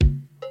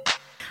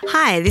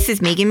Hi, this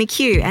is Megan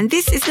McHugh, and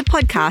this is the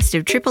podcast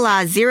of Triple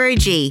R Zero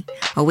G,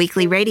 a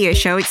weekly radio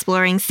show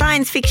exploring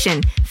science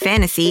fiction,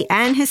 fantasy,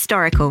 and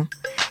historical.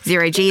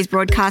 Zero G is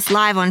broadcast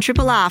live on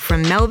Triple R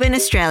from Melbourne,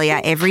 Australia,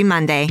 every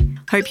Monday.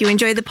 Hope you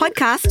enjoy the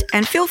podcast,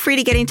 and feel free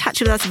to get in touch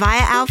with us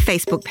via our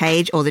Facebook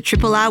page or the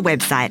Triple R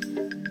website.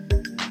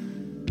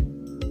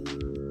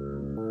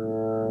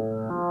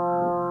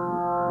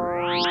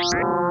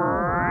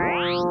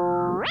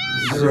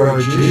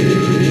 Zero G.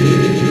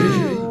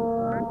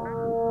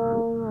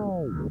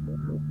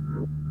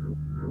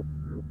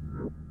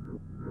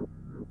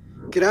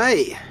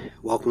 G'day,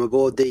 welcome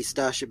aboard the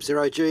Starship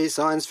Zero G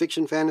science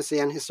fiction, fantasy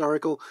and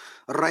historical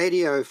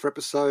radio for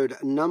episode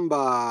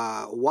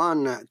number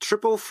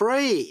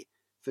 133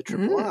 for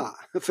Triple R.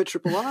 For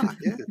Triple R,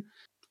 yeah.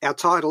 Our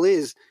title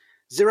is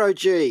Zero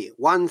G,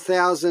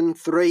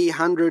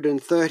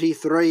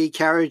 1,333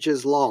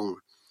 carriages long.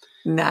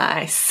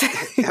 Nice.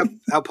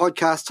 Our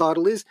podcast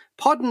title is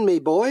Pardon Me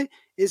Boy,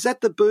 is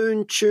that the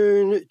Boon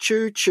Tune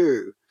Choo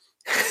Choo?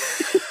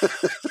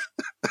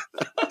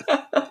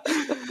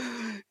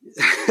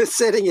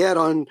 Setting out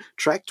on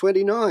track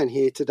 29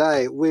 here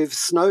today with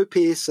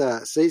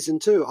Snowpiercer Season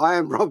 2. I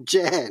am Rob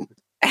Jan.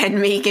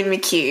 And Megan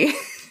McHugh.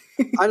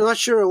 I'm not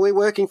sure, are we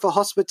working for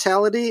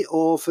hospitality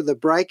or for the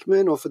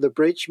brakeman or for the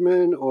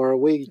breachman, or are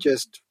we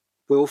just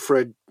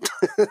Wilfred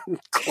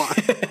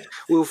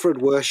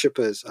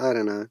worshippers? I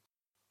don't know.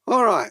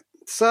 All right,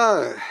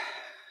 so,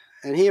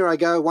 and here I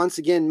go once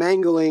again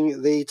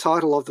mangling the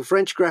title of the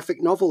French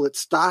graphic novel that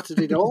started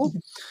it all,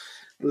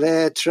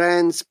 Les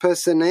Trans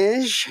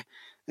Personnages.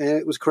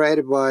 It was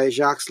created by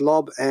Jacques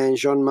Lob and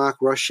Jean-Marc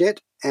Rochette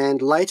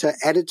and later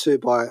added to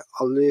by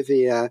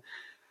Olivier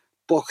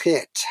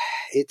Boquet.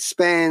 It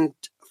spanned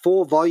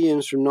 4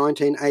 volumes from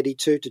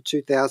 1982 to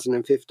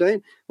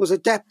 2015, was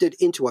adapted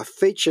into a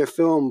feature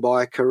film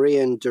by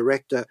Korean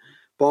director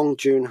Bong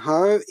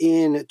Joon-ho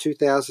in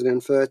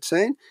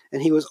 2013,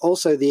 and he was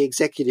also the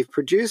executive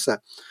producer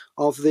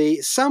of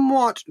the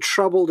somewhat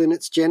troubled in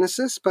its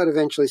genesis but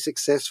eventually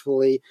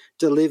successfully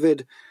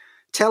delivered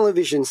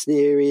television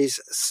series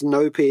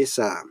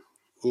Snowpiercer,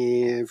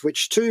 of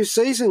which 2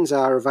 seasons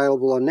are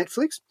available on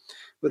Netflix,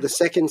 with the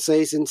second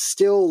season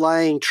still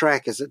laying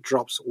track as it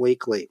drops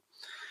weekly.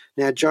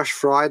 Now, Josh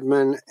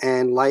Friedman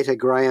and later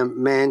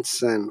Graham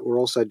Manson were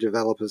also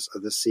developers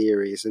of the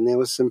series, and there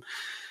was some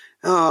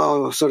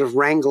sort of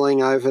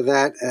wrangling over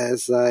that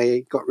as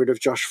they got rid of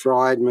Josh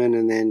Friedman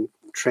and then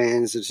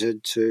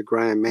transited to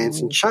Graham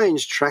Manson,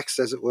 changed tracks,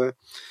 as it were.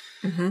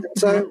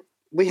 So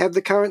we have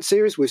the current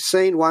series. We've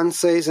seen 1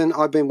 season.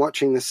 I've been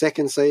watching the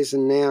second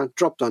season now,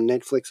 dropped on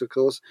Netflix, of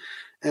course,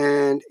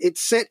 and it's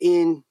set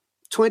in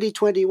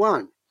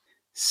 2021,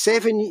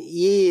 7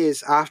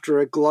 years after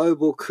a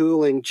global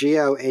cooling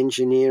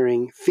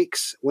geoengineering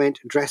fix went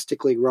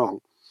drastically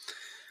wrong.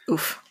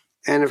 Oof.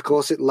 And, of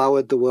course, it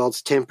lowered the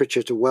world's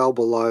temperature to well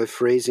below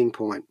freezing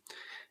point.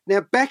 Now,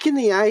 back in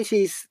the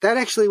 80s, that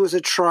actually was a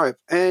trope,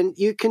 and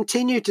you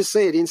continue to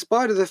see it in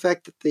spite of the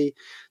fact that the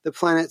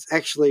planet's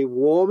actually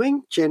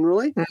warming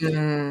generally.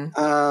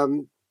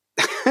 You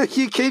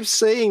keep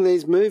seeing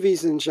these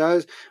movies and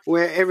shows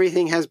where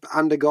everything has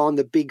undergone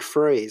the big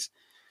freeze.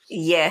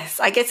 Yes,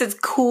 I guess it's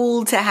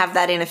cool to have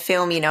that in a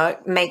film,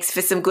 it makes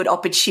for some good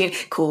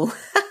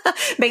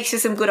makes for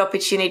some good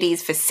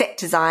opportunities for set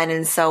design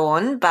and so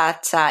on.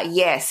 But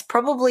yes,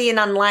 probably an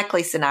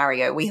unlikely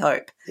scenario, we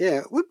hope.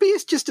 Yeah, it would be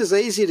just as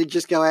easy to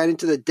just go out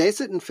into the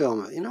desert and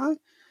film it,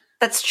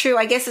 That's true.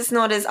 I guess it's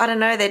not as, I don't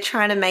know, they're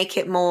trying to make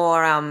it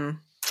more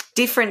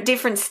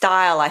different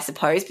style, I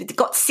suppose, but they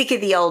got sick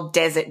of the old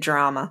desert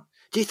drama.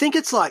 Do you think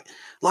it's like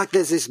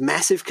there's this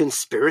massive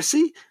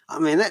conspiracy? I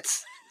mean,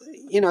 that's,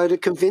 to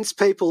convince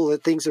people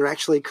that things are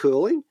actually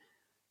cooling?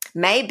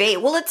 Maybe.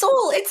 Well, it's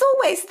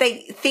always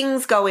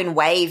things go in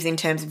waves in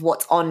terms of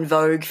what's on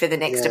vogue for the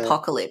next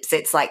apocalypse.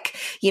 It's like,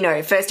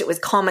 first it was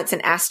comets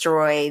and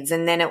asteroids,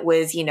 and then it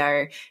was,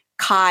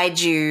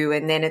 kaiju,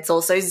 and then it's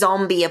also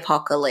zombie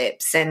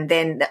apocalypse, and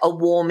then a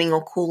warming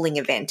or cooling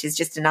event is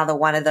just another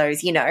one of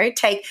those,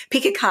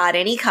 pick a card,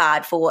 any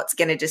card for what's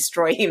going to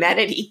destroy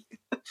humanity.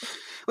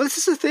 Well, this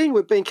is the thing.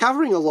 We've been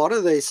covering a lot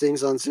of these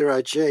things on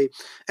Zero G,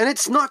 and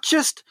it's not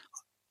just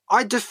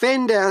I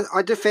defend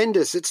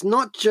us. It's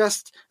not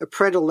just a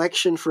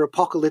predilection for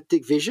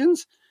apocalyptic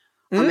visions.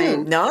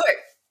 No.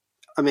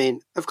 I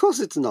mean, of course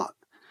it's not.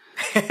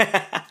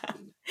 But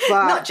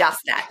not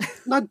just that.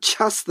 Not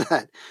just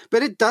that.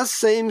 But it does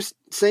seem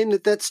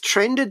that that's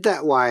trended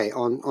that way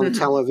on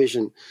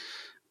television.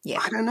 Yeah.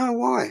 I don't know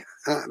why.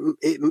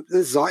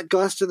 The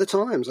zeitgeist of the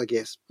times, I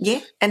guess. Yeah,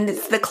 and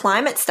it's the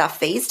climate stuff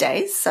these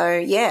days. So,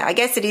 yeah, I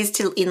guess it is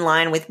in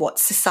line with what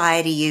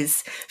society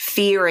is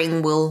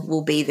fearing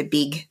will be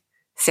the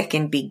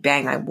second Big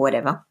Bang or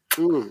whatever.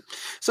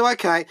 So,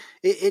 okay,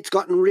 it's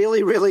gotten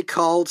really, really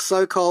cold,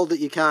 so cold that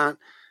you can't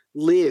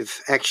live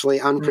actually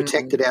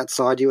unprotected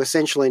outside. You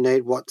essentially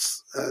need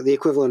what's the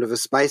equivalent of a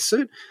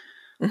spacesuit.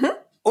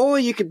 Or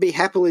you could be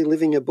happily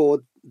living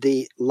aboard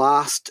the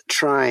last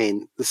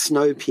train, the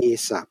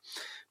Snowpiercer,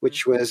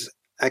 which was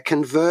a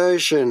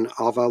conversion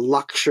of a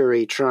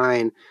luxury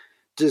train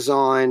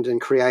designed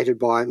and created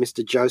by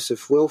Mr.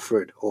 Joseph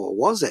Wilfred, or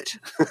was it?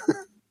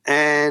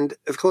 And,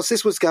 of course,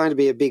 this was going to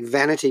be a big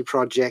vanity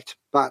project,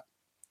 but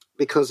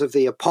because of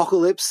the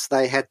apocalypse,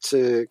 they had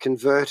to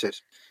convert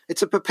it.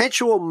 It's a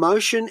perpetual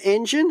motion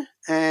engine,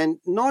 and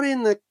not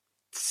in the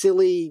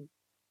silly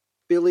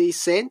Billy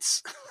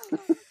sense.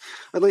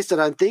 At least I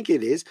don't think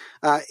it is.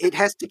 It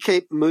has to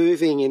keep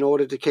moving in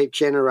order to keep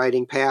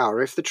generating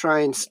power. If the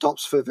train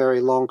stops for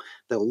very long,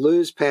 they'll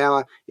lose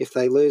power. If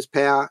they lose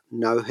power,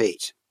 no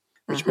heat,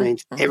 which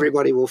means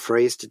everybody will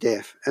freeze to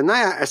death. And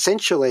they are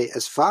essentially,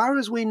 as far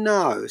as we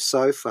know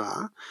so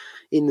far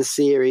in the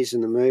series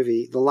and the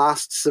movie, the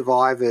last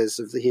survivors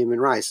of the human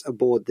race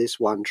aboard this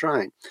one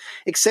train.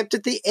 Except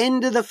at the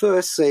end of the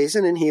first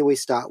season, and here we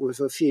start with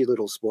a few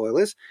little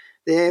spoilers,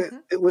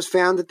 it was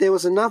found that there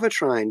was another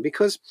train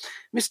because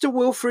Mr.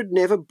 Wilfred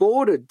never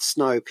boarded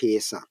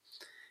Snowpiercer.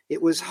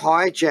 It was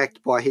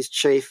hijacked by his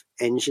chief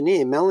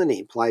engineer,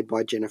 Melanie, played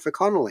by Jennifer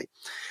Connelly.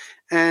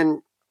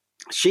 And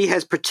she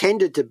has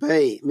pretended to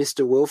be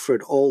Mr.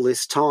 Wilfred all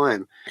this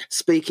time,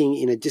 speaking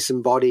in a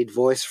disembodied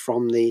voice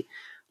from the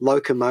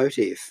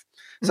locomotive.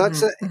 So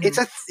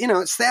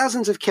it's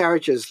thousands of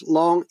carriages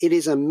long. It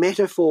is a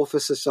metaphor for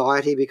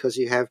society because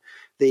you have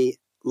the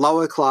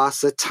lower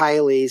class, the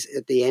tailies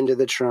at the end of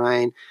the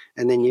train,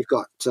 and then you've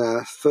got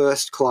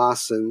first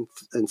class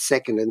and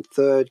second and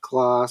third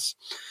class.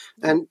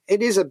 And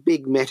it is a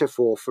big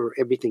metaphor for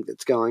everything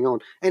that's going on.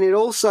 And it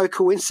also,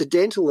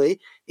 coincidentally,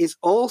 is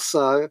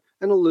also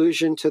an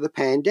allusion to the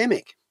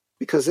pandemic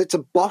because it's a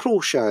bottle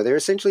show. They're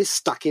essentially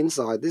stuck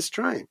inside this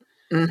train.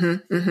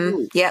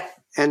 Yep.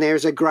 And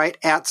there's a great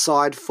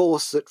outside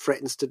force that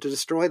threatens to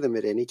destroy them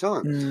at any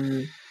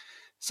time.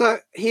 So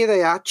here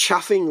they are,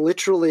 chuffing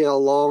literally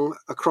along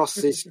across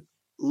this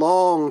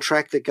long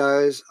track that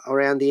goes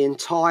around the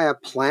entire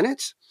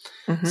planet.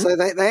 So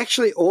they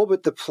actually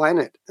orbit the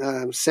planet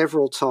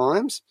several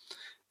times.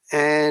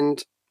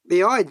 And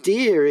the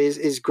idea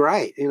is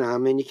great. You know, I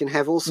mean, you can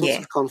have all sorts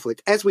of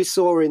conflict, as we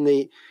saw in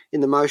the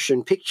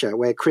motion picture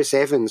where Chris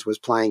Evans was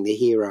playing the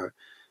hero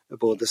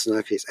aboard the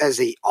Snowpiercer, as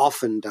he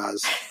often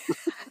does.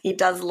 He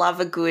does love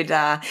a good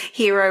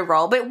hero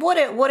role, but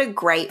what a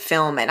great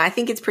film. And I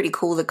think it's pretty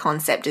cool the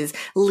concept is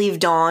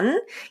lived on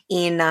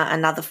in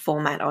another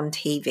format on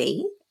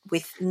TV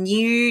with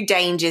new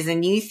dangers and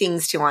new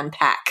things to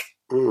unpack.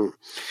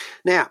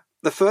 Now,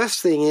 the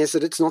first thing is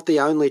that it's not the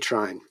only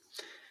train.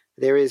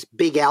 There is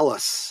Big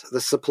Alice,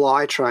 the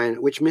supply train,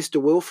 which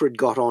Mr. Wilfred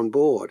got on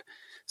board.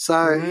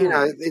 So, you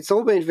know, it's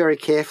all been very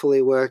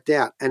carefully worked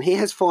out. And he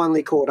has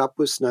finally caught up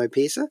with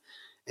Snowpiercer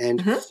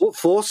and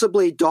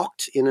forcibly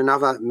docked, in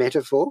another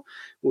metaphor,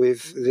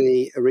 with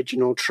the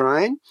original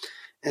train.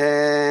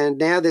 And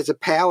now there's a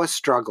power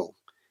struggle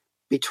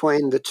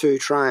between the two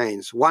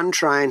trains. One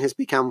train has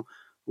become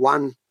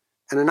one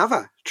and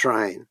another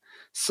train.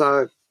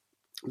 So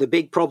the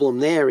big problem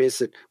there is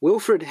that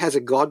Wilfred has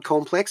a god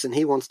complex and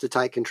he wants to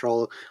take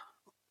control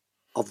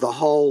of the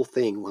whole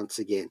thing once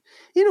again.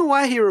 In a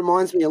way, he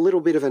reminds me a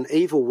little bit of an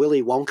evil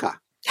Willy Wonka.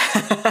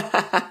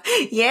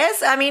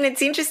 Yes, I mean,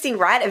 it's interesting,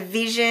 right? A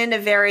vision, a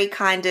very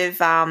kind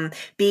of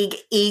big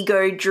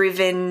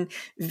ego-driven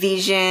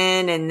vision,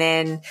 and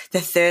then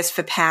the thirst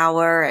for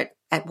power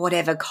at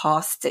whatever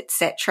cost,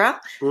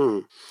 etc.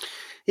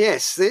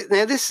 Yes.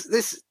 Now,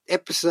 this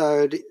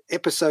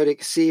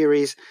episodic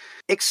series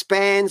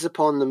expands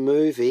upon the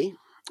movie.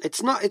 It's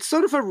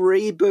sort of a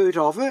reboot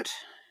of it.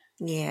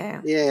 Yeah.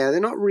 Yeah, they're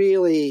not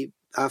really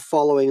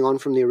following on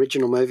from the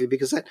original movie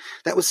because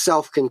that was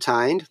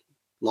self-contained,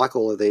 like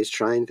all of these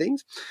train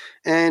things.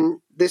 And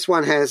this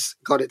one has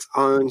got its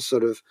own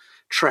sort of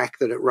track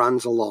that it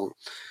runs along,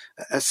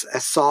 a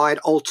side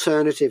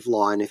alternative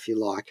line, if you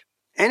like.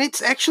 And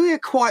it's actually a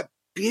quite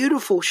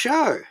beautiful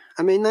show.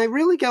 I mean, they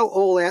really go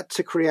all out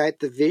to create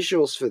the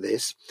visuals for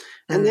this.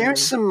 And there are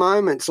some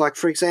moments, like,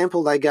 for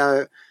example, they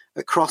go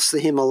across the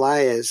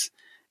Himalayas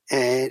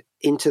and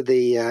into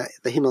the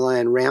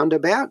Himalayan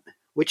roundabout,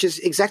 which is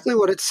exactly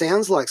what it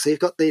sounds like. So you've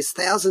got these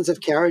thousands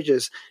of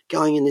carriages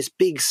going in this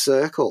big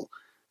circle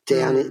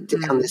down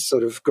this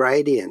sort of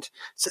gradient.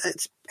 So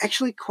it's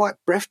actually quite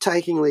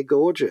breathtakingly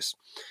gorgeous.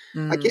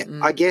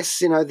 I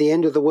guess, you know, the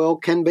end of the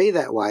world can be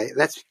that way.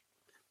 That's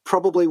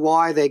probably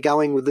why they're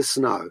going with the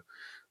snow.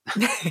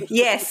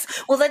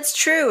 Yes. Well, that's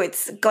true.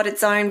 It's got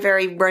its own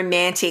very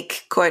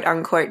romantic, quote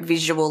unquote,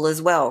 visual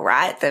as well,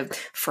 right? The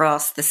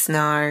frost, the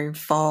snow,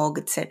 fog,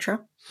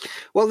 etc.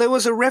 Well, there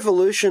was a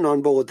revolution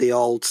on board the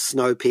old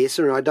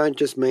Snowpiercer, and I don't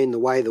just mean the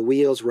way the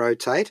wheels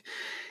rotate.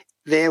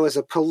 There was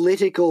a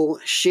political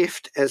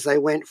shift as they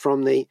went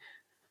from the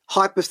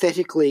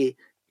hypothetically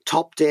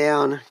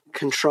top-down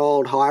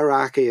controlled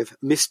hierarchy of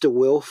Mr.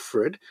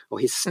 Wilfred, or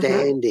his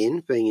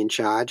stand-in being in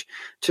charge,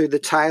 to the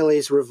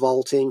tailies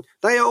revolting.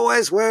 They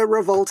always were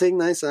revolting,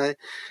 they say,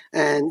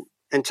 and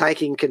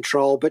taking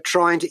control, but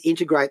trying to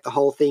integrate the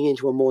whole thing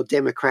into a more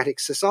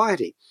democratic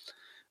society.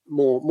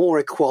 More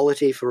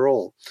equality for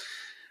all.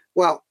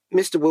 Well,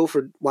 Mr.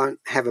 Wilfred won't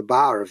have a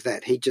bar of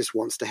that. He just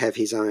wants to have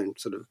his own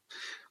sort of,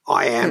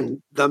 I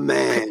am the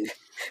man.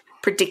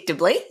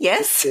 Predictably,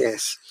 yes.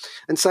 Yes.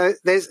 And so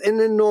there's an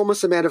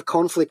enormous amount of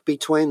conflict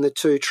between the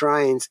two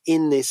trains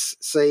in this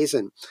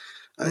season.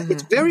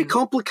 It's very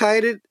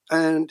complicated,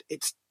 and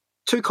it's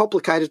too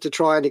complicated to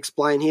try and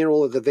explain here,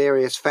 all of the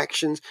various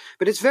factions,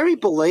 but it's very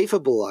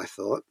believable, I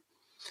thought.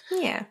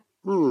 Yeah.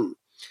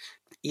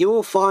 You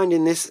will find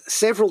in this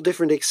several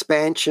different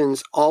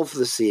expansions of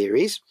the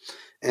series,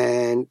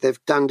 and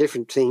they've done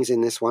different things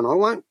in this one. I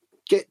won't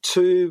get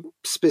too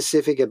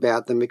specific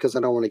about them because I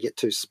don't want to get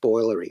too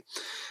spoilery.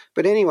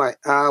 But anyway,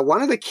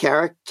 one of the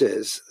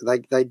characters,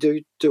 they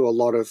do a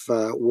lot of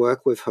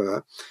work with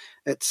her.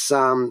 It's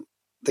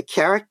the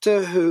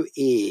character who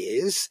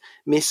is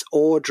Miss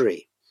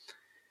Audrey.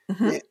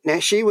 Now,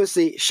 she was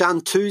the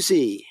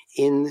Shantuzi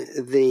in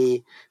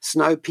the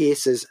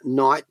Snowpiercer's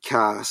night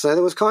car. So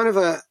there was kind of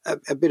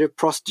a bit of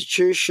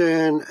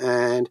prostitution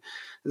and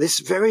this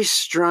very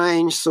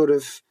strange sort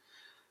of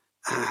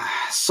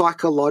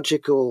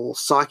psychological,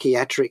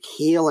 psychiatric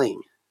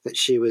healing that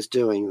she was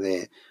doing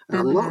there.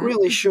 I'm not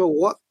really sure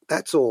what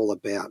that's all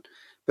about,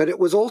 but it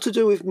was all to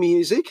do with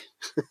music,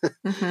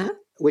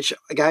 which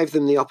gave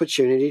them the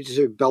opportunity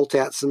to belt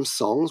out some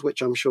songs,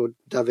 which I'm sure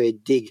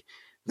David Dig,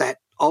 that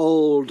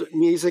old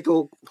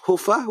musical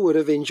hoofer, would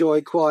have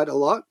enjoyed quite a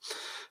lot.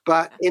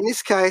 But in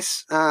this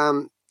case,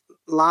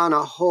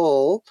 Lana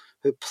Hall,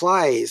 who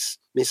plays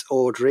Miss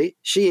Audrey,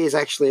 she is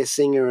actually a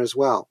singer as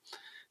well.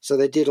 So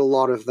they did a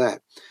lot of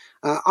that.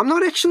 I'm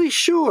not actually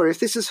sure if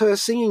this is her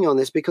singing on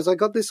this because I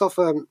got this off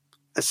a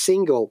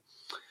single.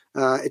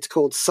 It's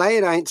called Say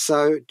It Ain't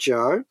So,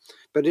 Joe,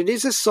 but it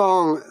is a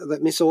song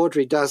that Miss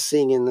Audrey does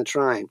sing in the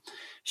train.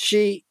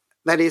 She,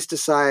 that is to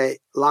say,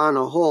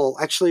 Lana Hall,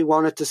 actually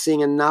wanted to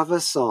sing another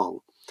song,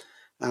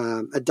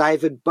 a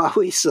David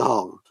Bowie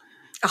song.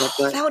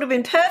 That would have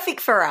been perfect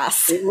for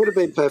us. It would have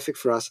been perfect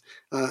for us.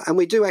 And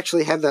we do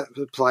actually have that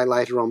play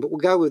later on, but we'll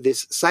go with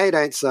this, Say It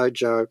Ain't So,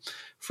 Joe,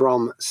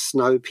 from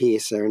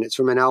Snowpiercer, and it's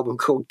from an album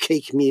called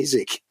Geek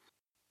Music.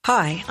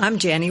 Hi, I'm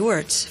Janny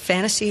Wirtz,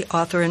 fantasy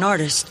author and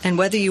artist, and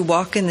whether you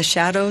walk in the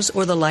shadows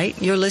or the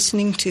light, you're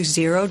listening to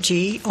Zero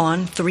G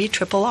on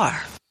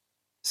 3RRR.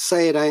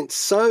 Say It Ain't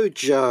So,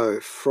 Joe,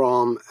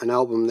 from an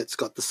album that's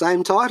got the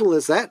same title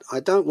as that. I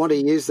don't want to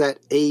use that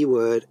E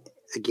word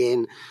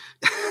again.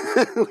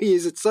 We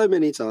use it so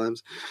many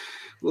times.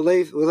 We'll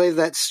leave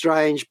that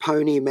strange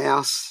pony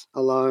mouse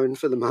alone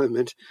for the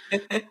moment.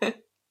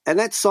 And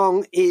that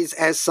song is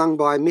as sung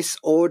by Miss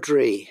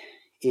Audrey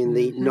in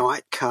the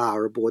night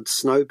car aboard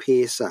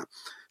Snowpiercer,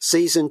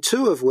 season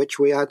 2 of which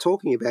we are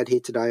talking about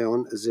here today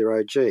on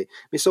Zero G.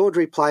 Miss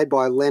Audrey played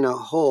by Lena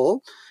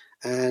Hall,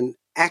 an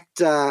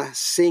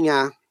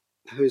actor-singer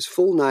whose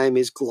full name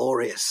is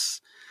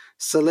glorious,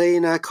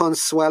 Selena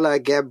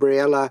Consuela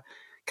Gabriela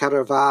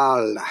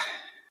Caraval.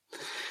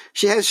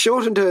 She has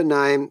shortened her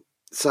name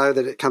so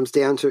that it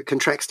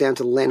contracts down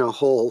to Lena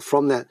Hall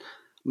from that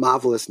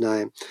marvellous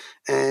name.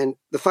 And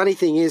the funny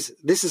thing is,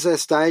 this is her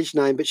stage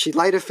name, but she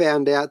later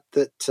found out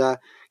that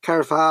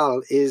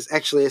Caraval is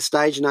actually a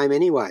stage name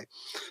anyway.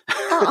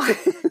 Oh.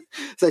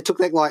 So they took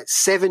that like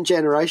 7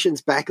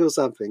 generations back or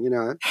something, you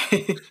know.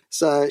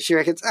 So she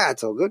reckons,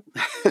 it's all good.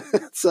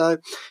 So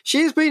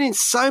she has been in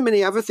so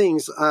many other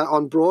things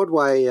on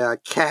Broadway,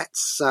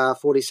 Cats,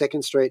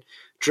 42nd Street,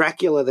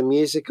 Dracula the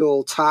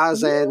musical,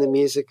 Tarzan the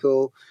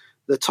musical,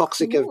 The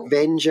Toxic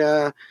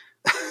Avenger,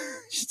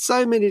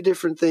 so many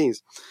different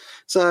things.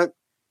 So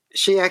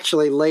she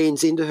actually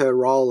leans into her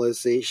role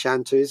as the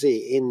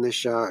Shantuzi in the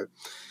show.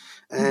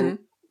 And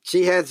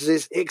she has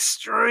this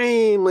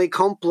extremely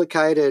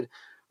complicated,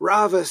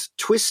 rather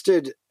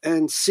twisted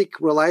and sick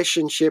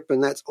relationship,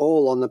 and that's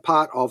all on the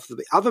part of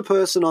the other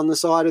person on the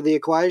side of the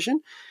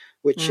equation,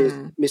 which is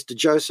Mr.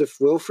 Joseph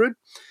Wilfred,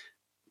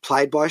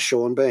 played by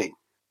Sean Bean.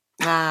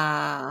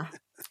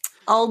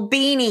 Old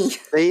Beanie.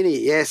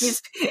 Beanie,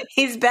 yes.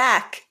 He's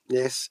back.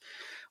 Yes.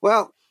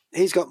 Well,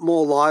 he's got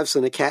more lives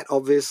than a cat,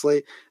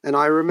 obviously, and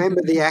I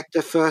remember the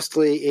actor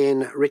firstly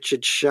in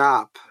Richard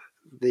Sharp,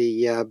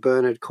 the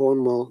Bernard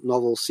Cornwell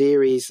novel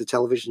series, the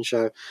television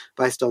show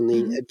based on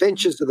the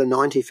adventures of the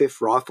 95th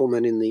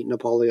Rifleman in the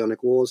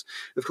Napoleonic Wars.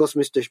 Of course,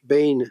 Mr.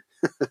 Bean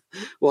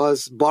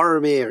was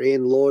Boromir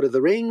in Lord of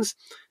the Rings,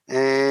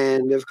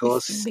 and, of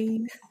course,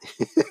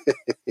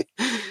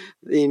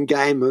 in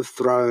Game of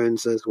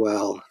Thrones as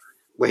well,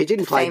 where he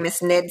didn't play...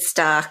 Famous Ned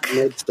Stark.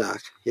 Ned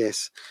Stark,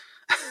 yes.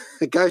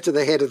 Go to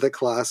the head of the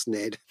class,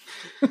 Ned.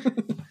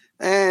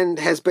 And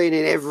has been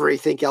in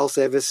everything else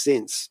ever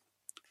since.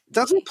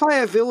 Doesn't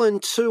play a villain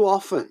too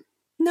often.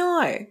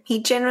 No,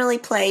 he generally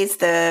plays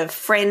the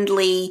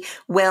friendly,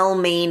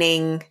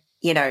 well-meaning,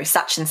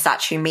 such and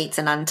such who meets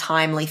an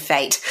untimely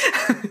fate.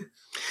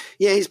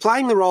 Yeah, he's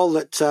playing the role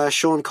that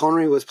Sean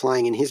Connery was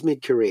playing in his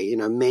mid-career,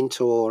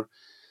 mentor.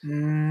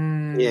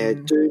 Yeah,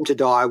 doomed to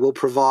die. Will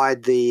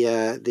provide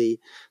the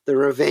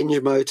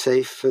revenge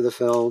motif for the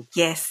film.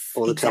 Yes,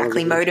 or the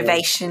exactly.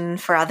 Motivation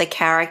for other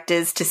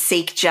characters to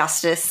seek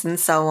justice and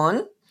so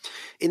on.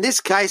 In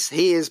this case,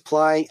 he is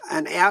playing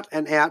an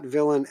out-and-out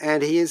villain,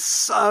 and he is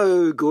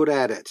so good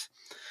at it.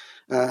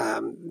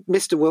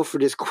 Mr.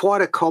 Wilfred is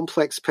quite a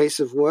complex piece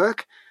of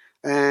work.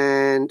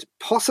 and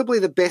possibly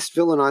the best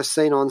villain I've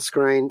seen on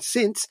screen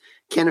since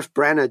Kenneth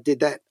Branagh did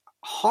that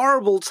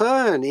horrible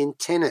turn in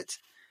Tenet.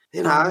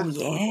 You know,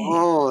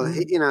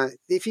 you know,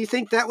 if you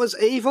think that was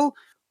evil,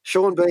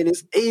 Sean Bean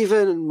is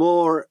even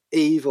more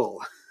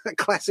evil, a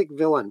classic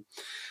villain.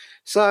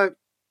 So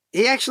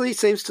he actually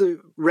seems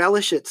to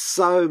relish it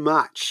so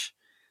much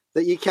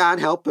that you can't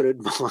help but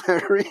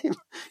admire him.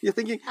 You're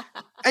thinking,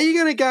 are you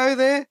going to go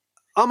there?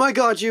 Oh, my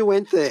God, you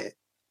went there.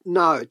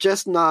 No,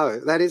 just no.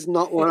 That is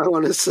not what I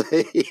want to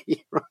see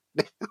right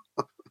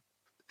now.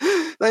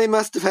 They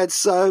must have had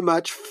so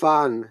much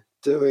fun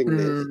doing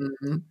this.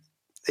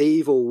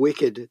 Evil,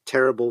 wicked,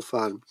 terrible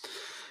fun.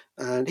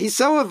 And he's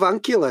so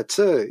avuncular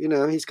too. You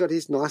know, he's got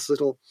his nice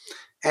little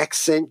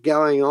accent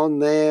going on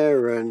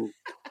there, and,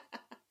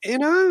 you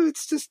know,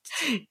 it's just...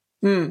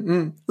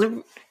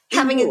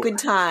 Having a good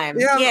time.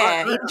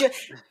 Yeah.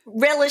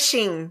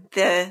 Relishing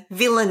the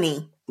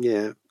villainy.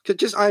 Yeah.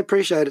 I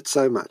appreciate it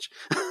so much.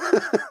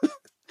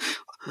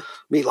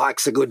 Me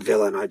likes a good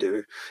villain, I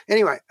do.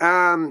 Anyway,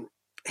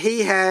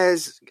 he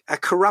has a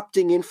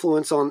corrupting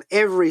influence on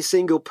every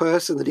single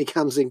person that he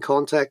comes in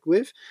contact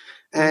with.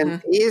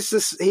 And he is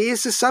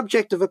the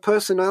subject of a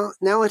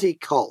personality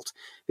cult,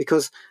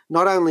 because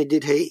not only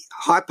did he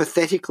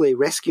hypothetically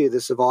rescue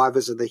the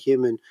survivors of the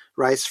human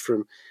race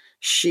from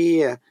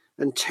sheer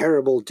and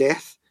terrible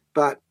death,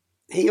 but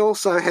he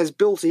also has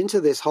built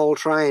into this whole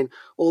train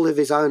all of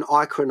his own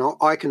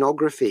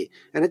iconography,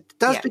 and it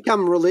does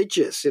become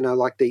religious, you know,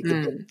 like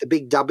the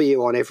big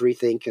W on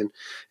everything, and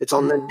it's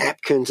on the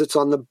napkins, it's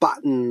on the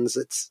buttons,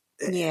 it's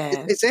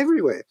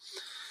everywhere.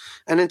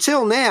 And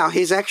until now,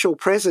 his actual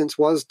presence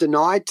was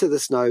denied to the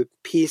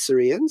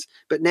Snowpiercerians,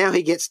 but now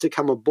he gets to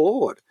come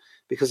aboard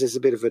because there's a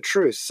bit of a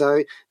truce.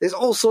 So there's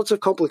all sorts of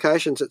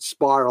complications that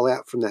spiral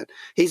out from that.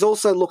 He's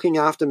also looking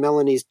after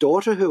Melanie's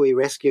daughter, who he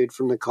rescued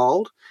from the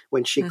cold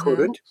when she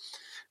couldn't.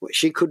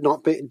 She could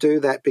not do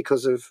that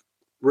because of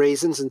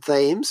reasons and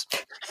themes.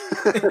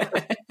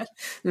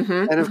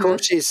 And of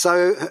course, she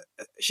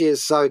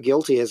is so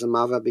guilty as a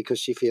mother because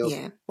she feels,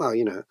 well,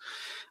 you know.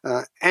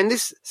 And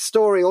this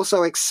story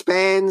also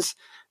expands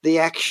the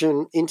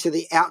action into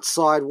the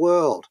outside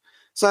world.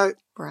 So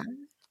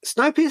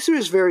Snowpiercer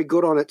is very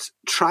good on its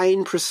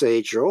train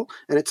procedural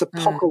and its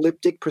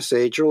apocalyptic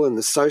procedural and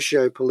the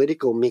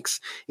socio-political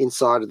mix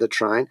inside of the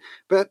train.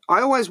 But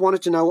I always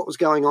wanted to know what was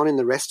going on in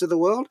the rest of the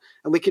world,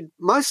 and we could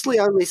mostly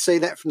only see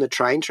that from the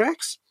train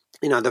tracks.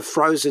 You know, the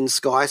frozen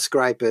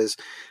skyscrapers,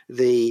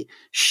 the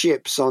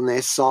ships on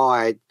their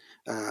side,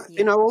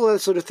 you know, all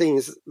those sort of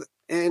things.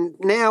 And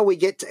now we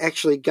get to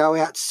actually go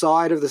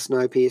outside of the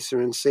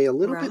Snowpiercer and see a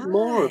little bit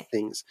more of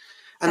things.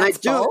 And that's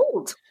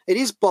bold. It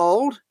is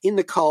bold in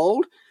the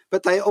cold,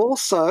 but they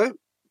also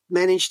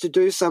managed to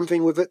do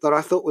something with it that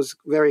I thought was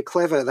very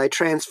clever. They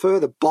transfer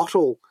the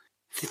bottle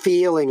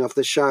feeling of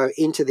the show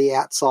into the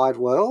outside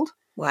world.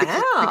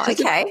 Wow,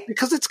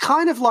 because it's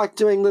kind of like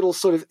doing little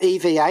sort of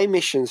EVA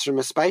missions from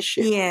a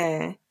spaceship.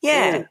 Yeah.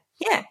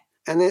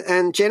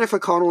 And Jennifer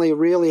Connelly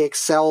really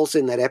excels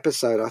in that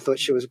episode. I thought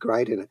she was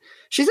great in it.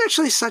 She's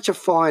actually such a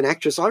fine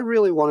actress. I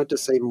really wanted to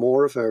see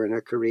more of her in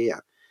her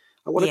career.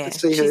 I wanted to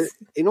see her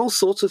in all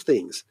sorts of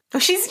things. Well,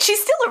 she's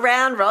still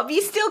around, Rob.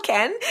 You still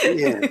can.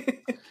 Yeah.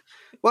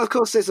 Well, of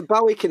course, there's a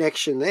Bowie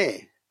connection there.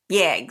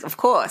 Yeah, of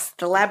course.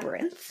 The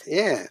Labyrinth.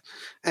 Yeah.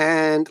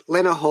 And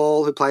Lena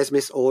Hall, who plays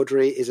Miss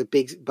Audrey, is a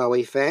big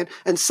Bowie fan.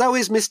 And so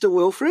is Mr.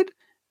 Wilfred.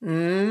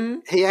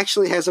 He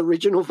actually has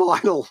original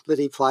vinyl that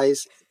he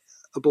plays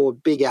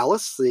aboard Big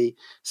Alice, the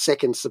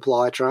second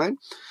supply train.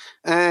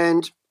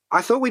 And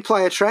I thought we'd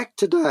play a track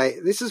today.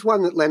 This is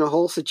one that Lena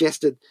Hall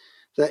suggested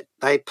that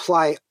they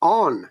play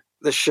on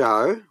the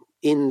show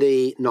in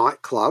the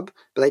nightclub,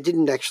 but they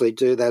didn't actually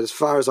do that as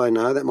far as I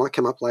know. That might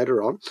come up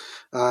later on.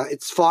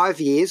 It's 5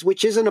 Years,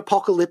 which is an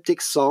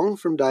apocalyptic song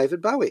from David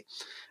Bowie.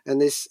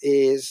 And this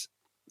is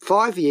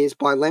 5 Years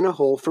by Lena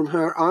Hall from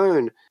her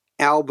own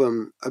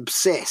album,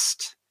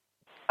 Obsessed.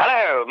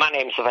 Hello, my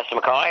name's Sylvester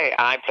McCoy.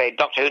 I played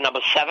Doctor Who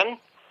number 7,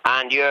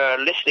 and you're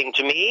listening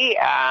to me,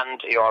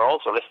 and you're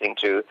also listening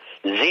to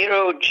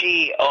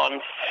 0G on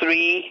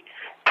 3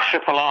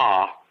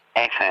 RRR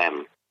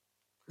FM.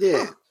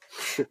 Yeah.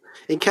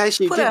 In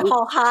case you put her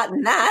whole heart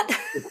in that.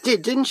 It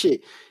did, didn't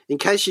she? In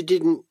case you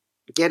didn't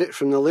get it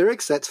from the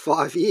lyrics, that's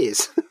 5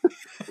 years.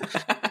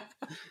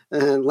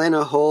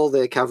 Lena Hall,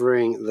 they're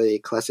covering the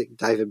classic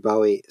David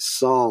Bowie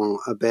song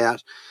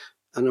about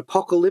an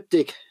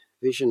apocalyptic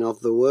vision of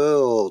the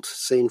world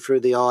seen through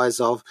the eyes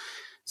of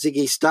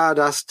Ziggy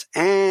Stardust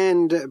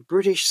and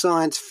British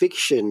science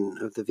fiction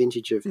of the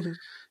vintage of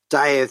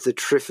Day of the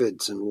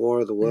Triffids and War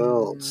of the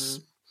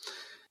Worlds.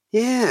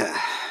 Yeah,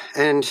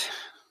 and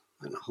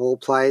Hall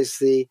plays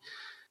the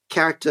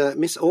character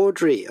Miss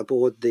Audrey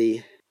aboard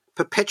the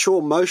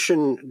perpetual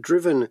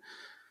motion-driven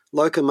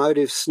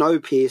locomotive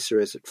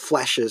Snowpiercer as it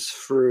flashes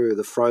through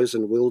the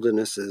frozen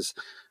wildernesses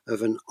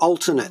of an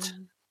alternate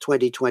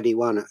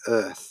 2021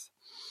 Earth,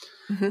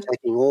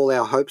 taking all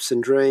our hopes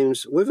and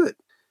dreams with it.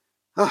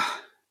 Oh,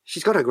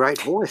 she's got a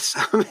great voice.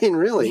 I mean,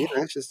 really, you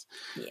know, just...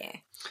 Yeah.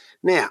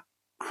 Now,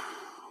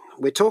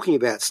 we're talking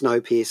about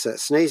Snowpiercer,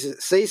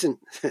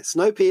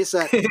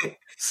 Snowpiercer,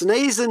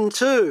 Sneezing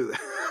 2.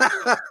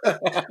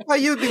 Well,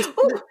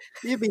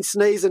 you've been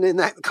sneezing in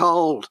that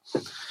cold,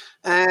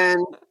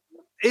 and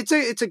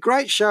it's a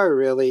great show,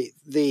 really.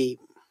 The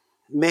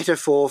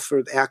metaphor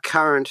for our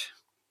current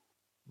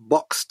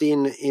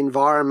boxed-in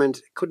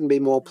environment couldn't be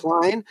more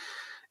plain,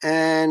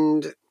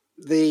 and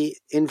the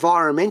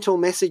environmental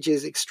message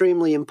is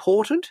extremely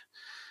important.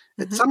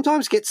 It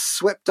sometimes gets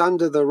swept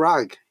under the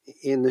rug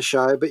in the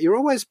show, but you're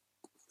always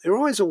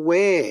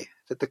aware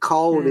that the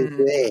cold is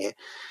there,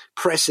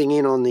 pressing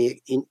in on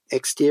the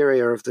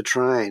exterior of the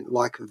train,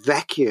 like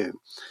vacuum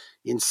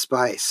in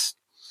space.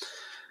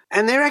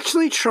 And they're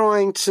actually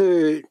trying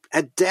to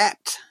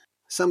adapt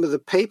some of the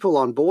people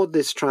on board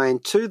this train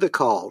to the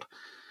cold,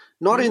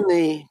 not in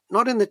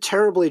the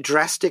terribly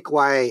drastic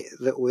way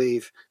that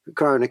we've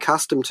grown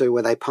accustomed to,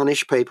 where they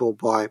punish people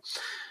by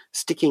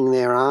sticking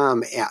their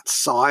arm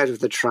outside of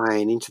the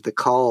train into the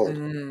cold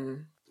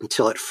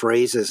until it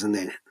freezes and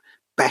then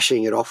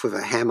bashing it off with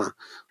a hammer.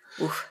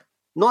 Oof.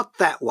 Not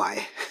that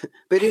way,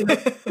 but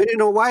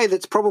in a way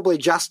that's probably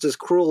just as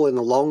cruel in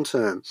the long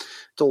term.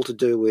 It's all to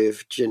do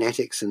with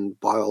genetics and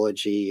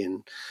biology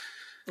and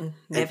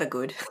never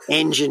good.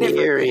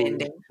 Engineering.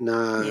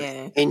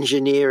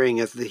 Engineering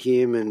of the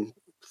human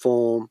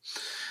form.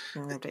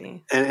 Oh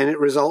dear. And it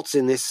results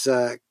in this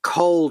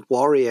cold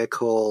warrior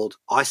called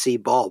Icy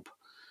Bob.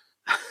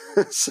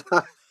 So,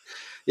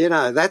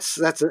 that's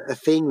a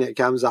thing that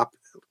comes up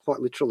quite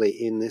literally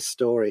in this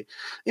story.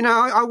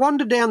 I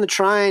wandered down the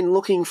train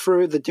looking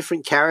through the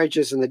different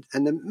carriages and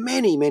the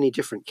many, many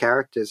different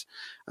characters.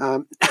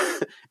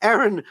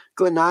 Aaron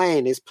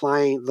Glenane is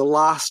playing the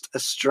last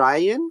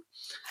Australian.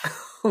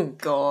 Oh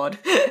God.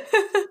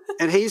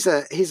 And he's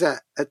a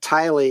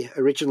tailie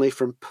originally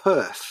from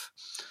Perth.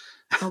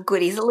 Oh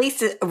good, he's at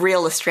least a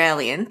real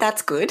Australian.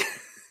 That's good.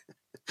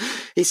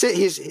 He said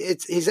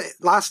his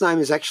last name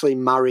is actually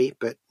Murray,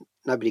 but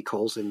nobody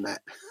calls him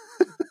that.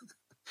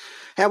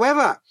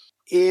 However,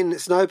 in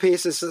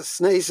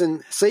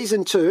Snowpiercer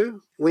season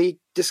 2, we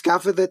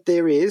discover that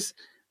there is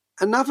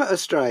another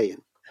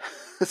Australian.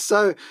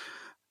 So,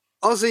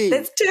 Aussie,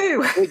 that's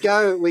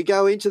 2. We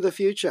go into the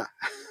future.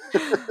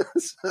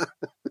 So,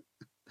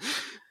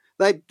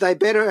 they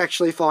better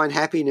actually find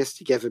happiness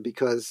together,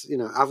 because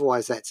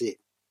otherwise that's it.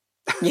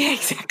 Yeah,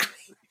 exactly.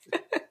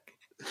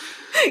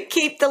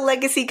 Keep the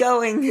legacy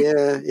going.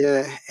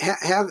 Yeah.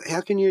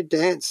 How can you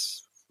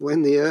dance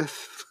when the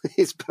earth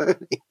is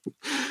burning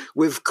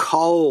with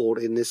cold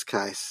in this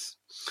case?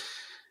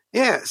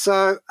 Yeah,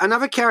 so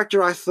another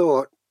character I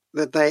thought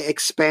that they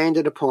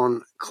expanded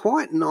upon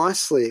quite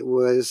nicely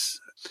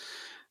was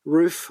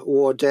Ruth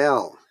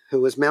Wardell,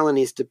 who was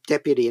Melanie's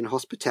deputy in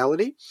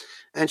hospitality.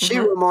 And she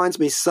reminds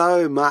me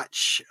so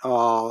much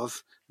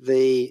of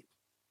the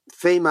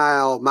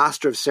female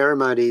master of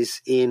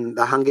ceremonies in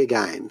the Hunger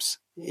Games.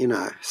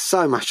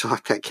 So much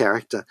like that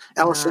character.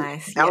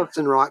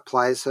 Alison Wright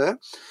plays her.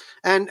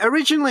 And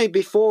originally,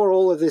 before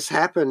all of this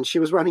happened, she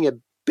was running a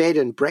bed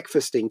and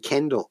breakfast in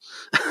Kendal.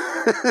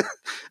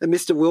 And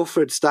Mr.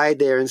 Wilfred stayed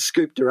there and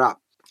scooped her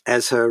up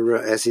as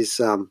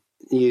his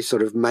new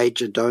sort of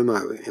major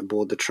domo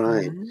aboard the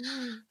train.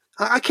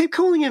 I keep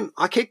calling him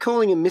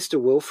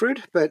Mr.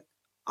 Wilfred, but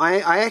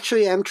I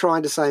actually am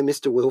trying to say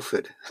Mr.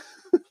 Wilford.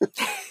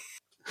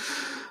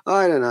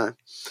 I don't know.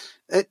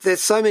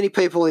 There's so many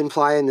people in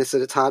play in this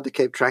that it's hard to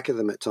keep track of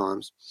them at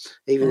times,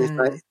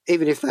 even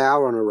if they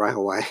are on a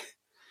railway.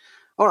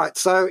 All right,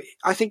 so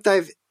I think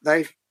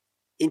they've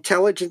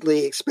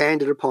intelligently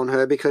expanded upon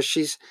her, because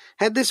she's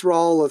had this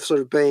role of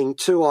sort of being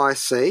too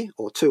icy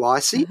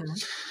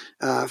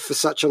for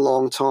such a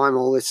long time,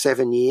 all this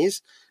 7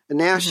 years, and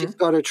now she's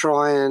got to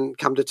try and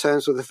come to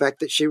terms with the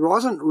fact that she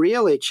wasn't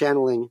really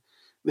channeling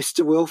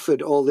Mr.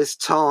 Wilford all this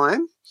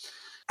time.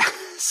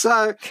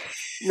 So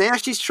now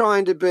she's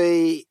trying to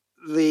be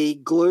the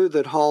glue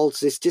that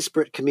holds this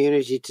disparate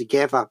community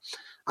together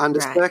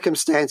under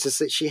circumstances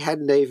that she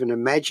hadn't even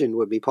imagined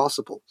would be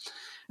possible.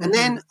 And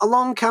then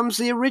along comes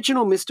the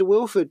original Mr.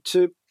 Wilford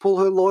to pull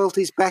her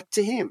loyalties back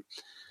to him.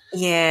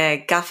 Yeah,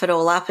 guff it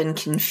all up and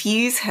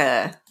confuse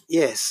her.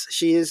 Yes,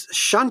 she is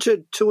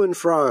shunted to and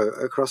fro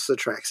across the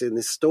tracks in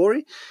this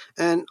story,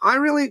 and I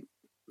really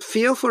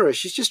feel for her.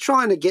 She's just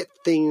trying to get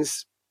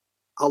things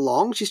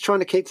along. She's trying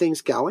to keep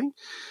things going.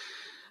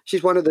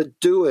 She's one of the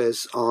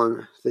doers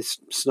on this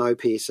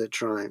Snowpiercer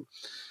train.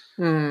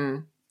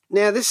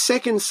 Now, this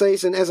second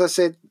season, as I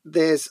said,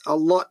 there's a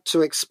lot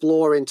to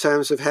explore in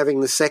terms of having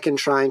the second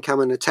train come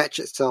and attach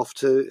itself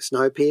to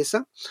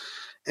Snowpiercer.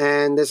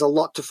 And there's a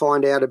lot to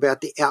find out about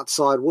the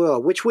outside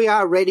world, which we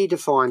are ready to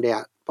find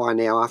out by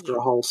now after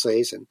a whole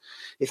season.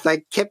 If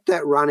they kept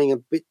that running a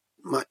bit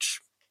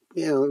much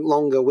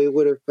longer, we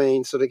would have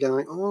been sort of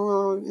going,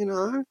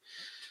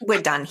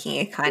 we're done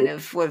here, kind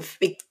of. We've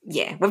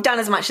done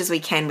as much as we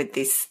can with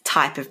this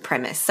type of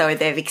premise. So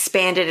they've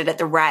expanded it at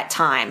the right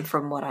time,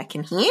 from what I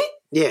can hear.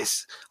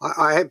 Yes,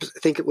 I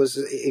think it was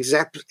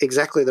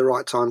exactly the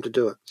right time to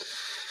do it.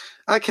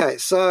 Okay,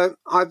 so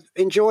I've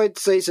enjoyed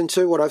season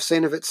 2, what I've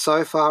seen of it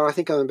so far. I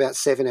think I'm about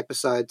 7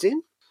 episodes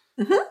in.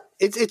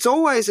 It's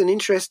always an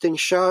interesting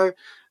show.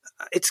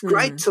 It's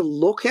great to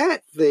look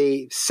at.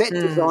 The set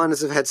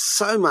designers have had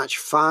so much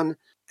fun,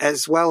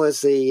 as well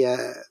as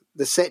the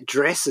set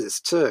dresses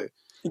too.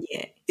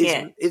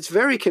 It's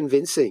very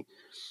convincing.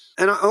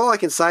 And all I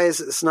can say is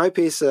that the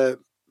Snowpiercer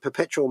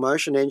perpetual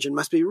motion engine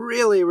must be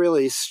really,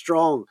 really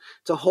strong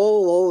to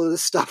haul all of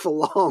this stuff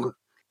along.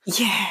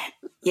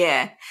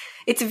 Yeah.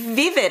 It's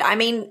vivid. I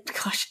mean,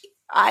 gosh,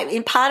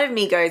 part of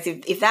me goes,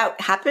 if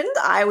that happened,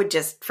 I would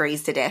just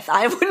freeze to death.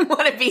 I wouldn't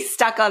want to be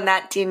stuck on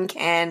that tin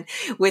can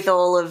with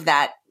all of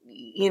that,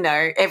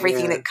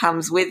 everything that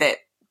comes with it.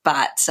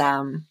 But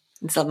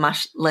it's a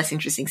much less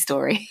interesting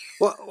story.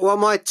 Well,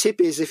 my tip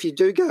is if you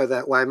do go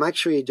that way, make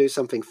sure you do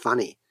something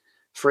funny.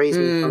 Freeze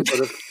in some sort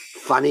of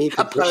funny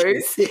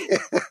pose.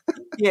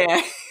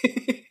 Yeah.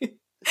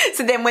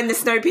 So then when the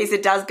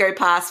Snowpiercer does go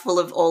past full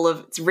of all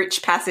of its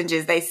rich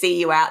passengers, they see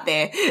you out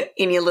there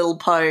in your little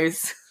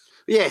pose.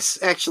 Yes,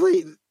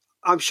 actually,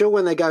 I'm sure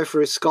when they go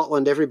through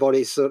Scotland,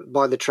 everybody's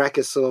by the track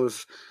is sort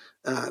of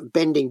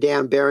bending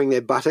down, baring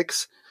their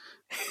buttocks.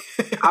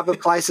 Other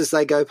places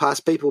they go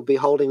past, people will be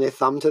holding their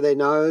thumb to their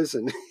nose,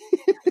 and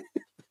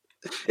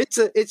it's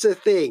a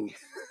thing.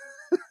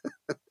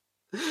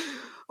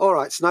 All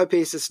right,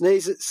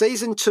 Snowpiercer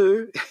Season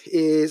 2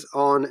 is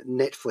on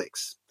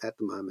Netflix at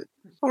the moment.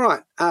 All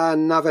right,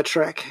 another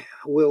track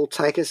will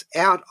take us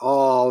out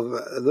of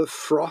the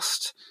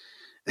frost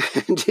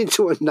and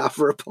into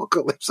another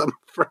apocalypse, I'm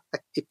afraid.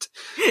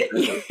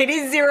 It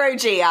is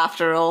 0G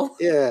after all.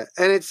 Yeah,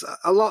 and it's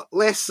a lot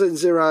less than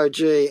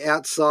 0G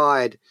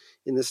outside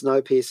in the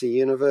Snowpiercer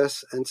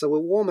universe, and so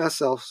we'll warm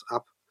ourselves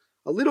up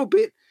a little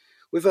bit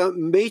with a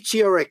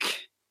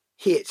meteoric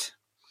hit.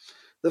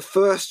 The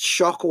First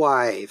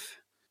Shockwave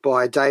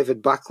by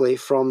David Buckley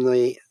from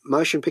the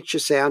motion picture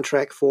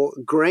soundtrack for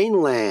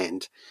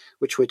Greenland,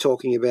 which we're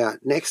talking about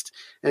next.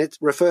 And it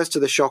refers to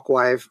the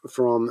shockwave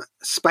from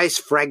Space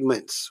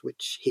Fragments,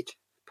 which hit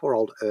poor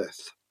old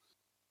Earth.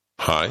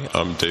 Hi,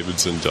 I'm David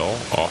Zindel,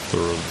 author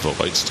of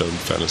the Lightstone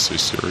Fantasy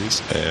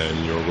series,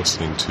 and you're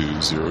listening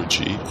to Zero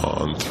G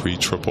on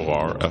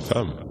 3RRR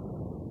FM.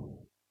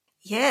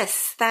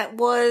 Yes, that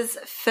was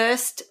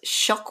First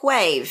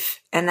Shockwave,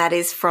 and that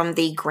is from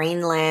the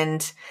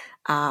Greenland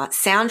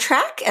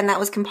soundtrack, and that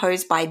was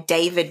composed by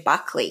David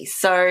Buckley.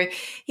 So,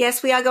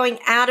 yes, we are going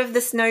out of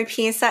the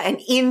Snowpiercer and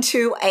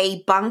into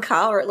a bunker,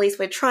 or at least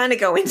we're trying to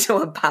go into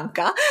a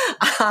bunker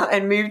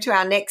and move to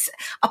our next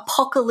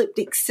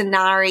apocalyptic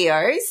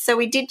scenario. So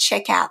we did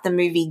check out the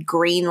movie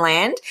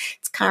Greenland.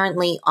 It's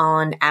currently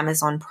on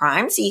Amazon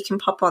Prime, so you can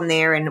pop on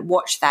there and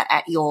watch that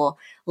at your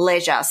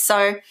leisure.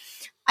 So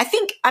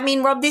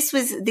Rob, this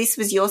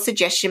was your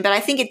suggestion, but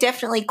I think it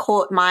definitely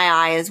caught my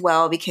eye as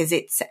well because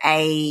it's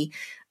a,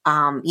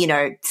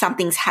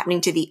 something's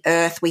happening to the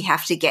Earth. We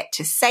have to get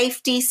to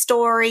safety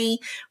story.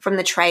 From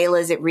the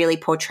trailers, it really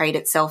portrayed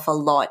itself a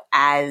lot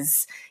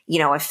as,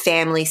 a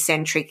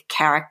family-centric,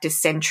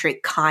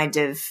 character-centric kind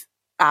of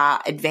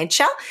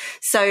adventure.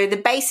 So the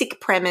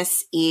basic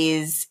premise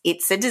is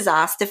it's a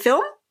disaster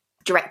film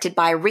directed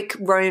by Rick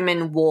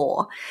Roman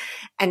Waugh.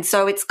 And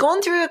so it's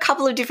gone through a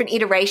couple of different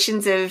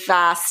iterations of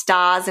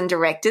stars and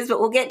directors, but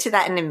we'll get to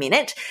that in a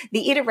minute.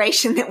 The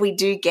iteration that we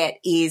do get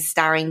is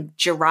starring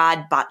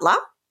Gerard Butler.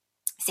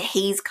 So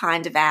he's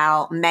kind of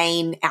our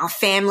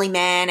family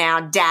man,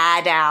 our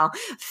dad,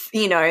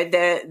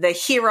 the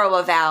hero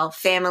of our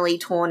family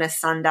torn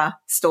asunder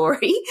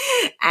story.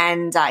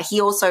 And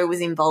he also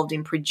was involved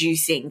in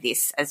producing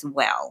this as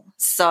well.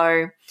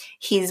 So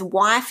his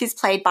wife is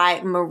played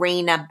by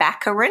Marina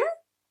Baccarin,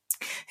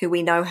 who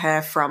we know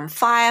her from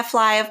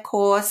Firefly, of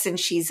course, and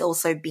she's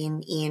also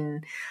been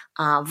in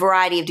a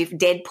variety of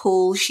different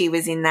Deadpool. She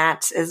was in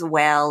that as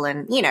well,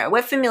 and,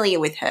 we're familiar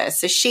with her.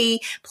 So she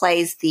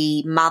plays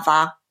the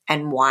mother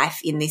and wife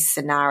in this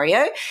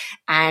scenario,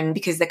 and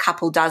because the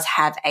couple does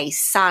have a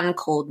son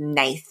called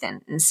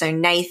Nathan. And so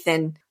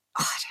Nathan,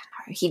 I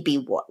don't know, he'd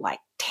be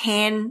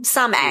 10,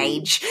 some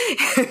age,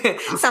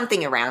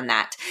 something around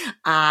that.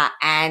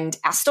 And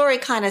our story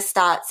kind of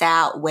starts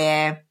out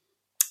where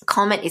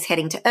comet is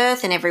heading to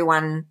Earth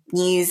and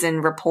news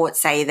and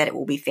reports say that it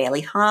will be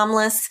fairly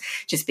harmless,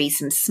 just be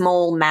some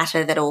small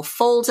matter that'll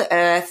fall to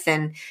Earth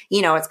and,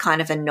 it's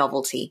kind of a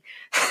novelty.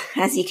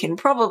 As you can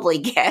probably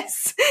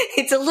guess,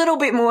 it's a little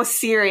bit more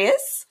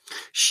serious.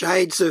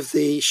 Shades of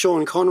the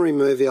Sean Connery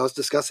movie I was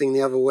discussing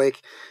the other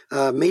week,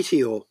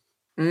 Meteor.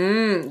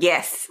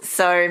 Yes.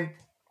 So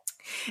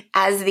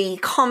as the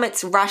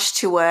comets rush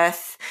to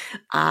Earth,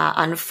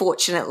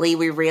 unfortunately,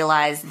 we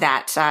realize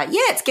that,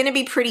 it's going to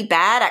be pretty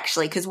bad,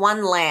 actually, because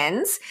one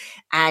lands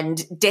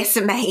and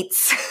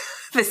decimates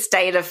the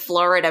state of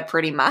Florida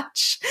pretty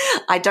much.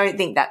 I don't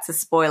think that's a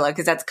spoiler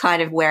because that's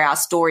kind of where our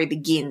story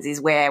begins, is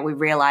where we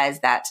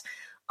realize that,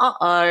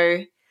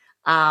 the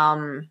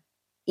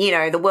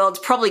world's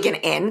probably going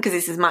to end because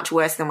this is much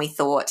worse than we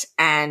thought.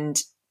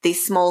 And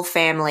this small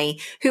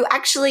family who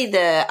actually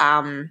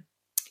the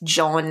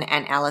John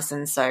and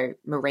Allison, so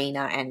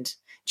Marina and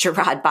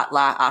Gerard Butler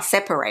are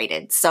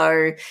separated.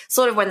 So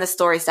sort of when the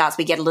story starts,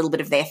 we get a little bit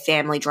of their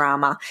family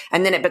drama,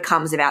 and then it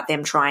becomes about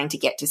them trying to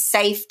get to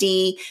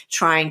safety,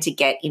 trying to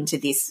get into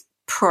this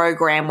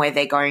program where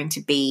they're going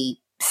to be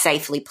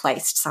safely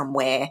placed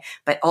somewhere.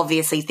 But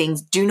obviously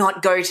things do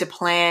not go to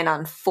plan,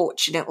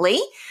 unfortunately.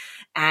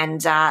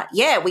 And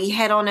we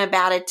head on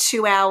about a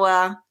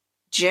 2-hour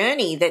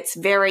journey that's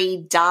very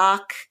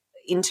dark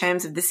in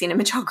terms of the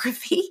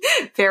cinematography,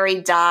 very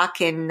dark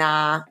and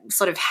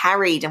sort of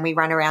harried, and we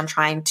run around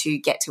trying to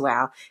get to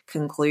our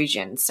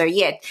conclusion. So,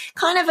 yeah,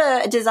 kind of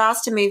a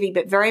disaster movie,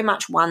 but very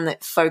much one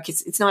that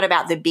it's not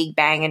about the big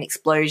bang and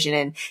explosion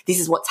and this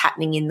is what's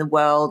happening in the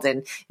world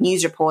and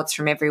news reports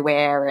from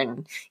everywhere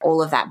and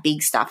all of that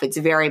big stuff. It's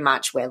very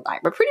much we're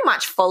pretty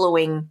much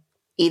following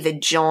either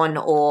John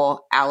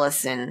or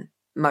Allison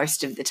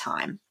most of the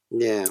time.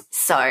 Yeah.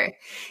 So,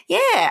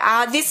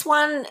 this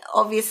one,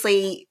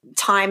 obviously,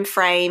 time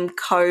frame,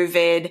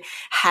 COVID,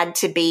 had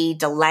to be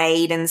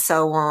delayed and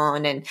so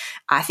on. And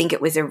I think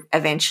it was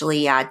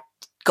eventually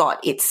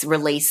got its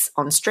release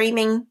on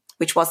streaming,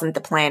 which wasn't the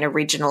plan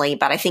originally,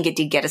 but I think it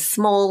did get a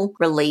small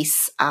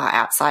release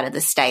outside of the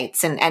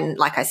States. And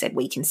like I said,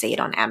 we can see it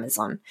on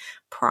Amazon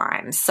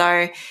Prime.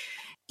 So,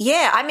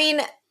 yeah, I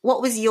mean,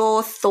 what was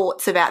your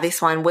thoughts about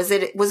this one? Was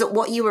it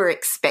what you were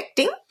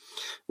expecting?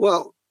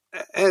 Well,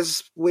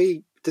 as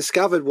we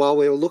discovered while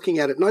we were looking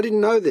at it, and I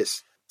didn't know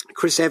this,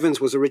 Chris Evans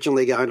was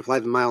originally going to play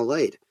the male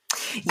lead.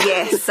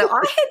 Yes, so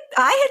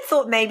I had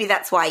thought maybe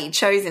that's why you'd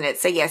chosen it.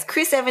 So yes,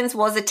 Chris Evans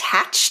was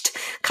attached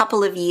a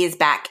couple of years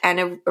back,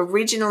 and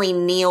originally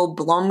Neil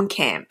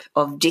Blomkamp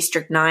of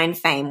District 9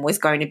 fame was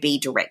going to be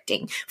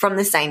directing from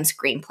the same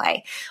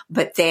screenplay.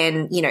 But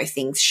then,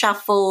 things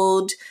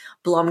shuffled.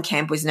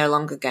 Blomkamp was no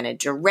longer going to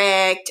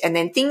direct, and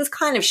then things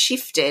kind of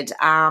shifted.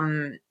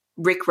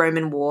 Rick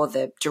Roman War,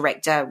 the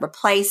director,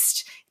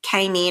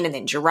 came in, and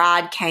then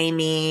Gerard came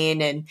in.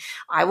 And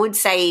I would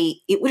say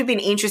it would have been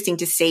interesting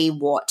to see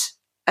what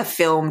a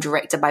film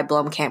directed by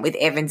Blomkamp with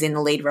Evans in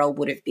the lead role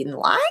would have been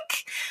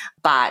like.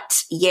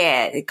 But,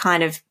 yeah, it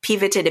kind of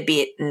pivoted a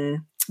bit and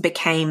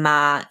became,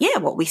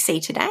 what we see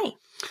today.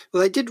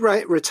 Well, they did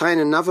retain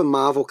another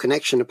Marvel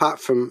connection,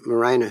 apart from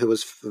Morena, who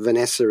was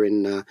Vanessa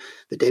in the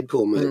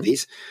Deadpool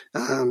movies.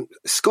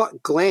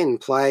 Scott Glenn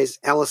plays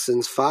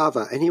Allison's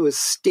father, and he was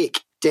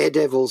Stick,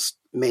 Daredevil's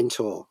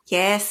mentor.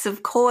 Yes,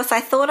 of course. I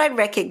thought I'd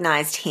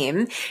recognised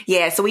him.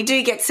 Yeah, so we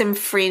do get some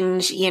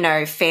fringe,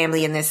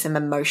 family, and there's some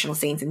emotional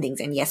scenes and things.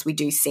 And yes, we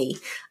do see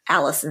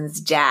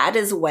Allison's dad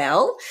as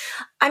well.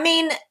 I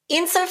mean,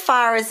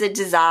 insofar as a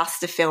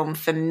disaster film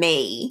for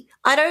me,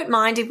 I don't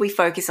mind if we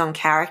focus on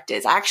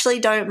characters. I actually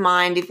don't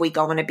mind if we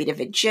go on a bit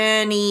of a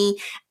journey.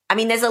 I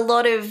mean, there's a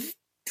lot of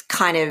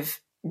kind of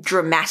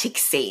dramatic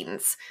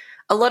scenes.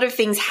 A lot of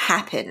things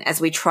happen as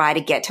we try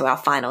to get to our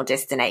final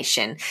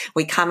destination.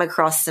 We come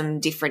across some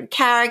different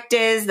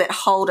characters that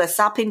hold us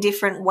up in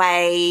different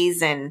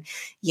ways, and,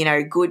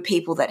 good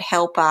people that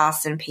help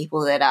us and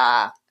people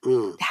that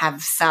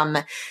have some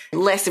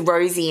less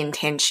rosy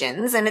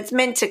intentions. And it's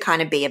meant to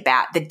kind of be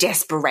about the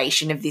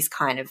desperation of this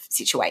kind of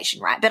situation,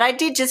 right? But I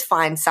did just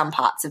find some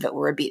parts of it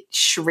were a bit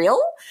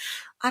shrill.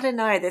 I don't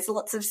know. There's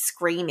lots of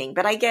screaming,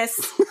 but I guess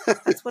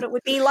that's what it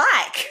would be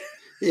like.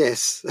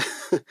 Yes.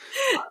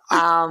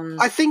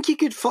 I think you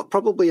could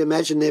probably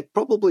imagine there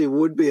probably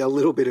would be a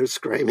little bit of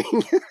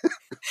screaming.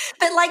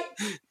 But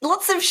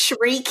lots of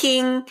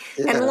shrieking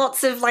and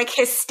lots of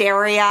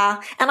hysteria.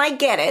 And I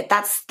get it.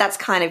 That's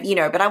kind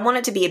of, but I want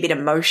it to be a bit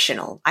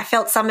emotional. I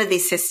felt some of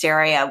this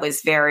hysteria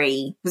was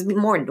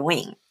more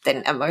annoying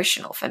than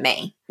emotional for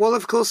me. Well,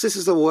 of course, this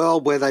is a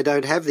world where they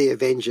don't have the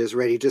Avengers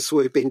ready to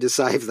swoop in to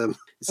save them.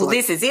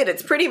 This is it.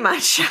 It's pretty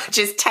much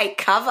just take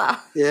cover.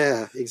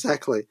 Yeah,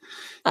 exactly.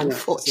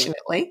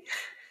 Unfortunately.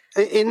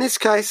 In this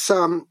case,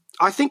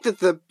 I think that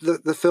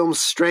the film's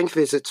strength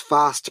is its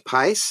fast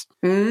pace.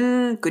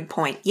 Good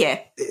point.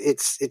 Yeah.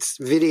 It's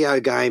video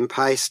game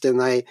paced,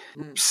 and they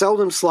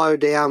seldom slow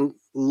down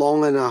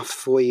long enough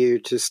for you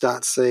to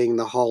start seeing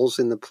the holes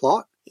in the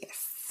plot.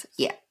 Yes.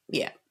 Yeah.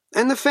 Yeah.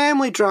 And the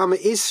family drama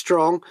is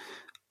strong.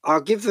 I'll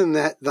give them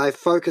that. They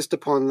focused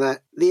upon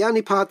that. The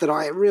only part that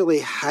I really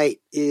hate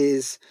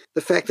is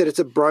the fact that it's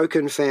a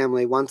broken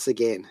family once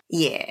again.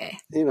 Yeah.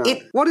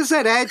 What does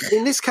that add?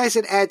 In this case,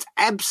 it adds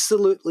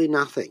absolutely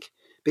nothing,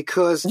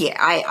 because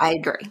I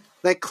agree.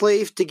 They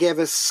cleave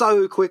together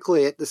so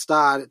quickly at the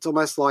start. It's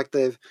almost like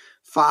they've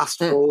fast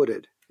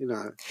forwarded,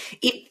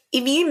 If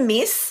you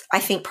miss, I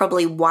think,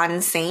 probably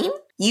one scene,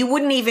 you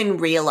wouldn't even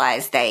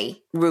realise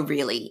they were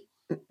really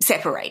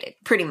separated,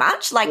 pretty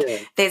much.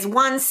 There's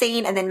one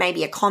scene and then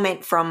maybe a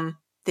comment from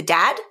the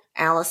dad,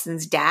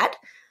 Allison's dad,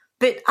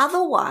 but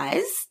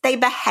otherwise they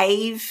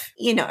behave,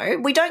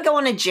 we don't go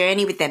on a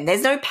journey with them.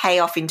 There's no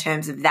payoff in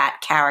terms of that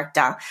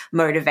character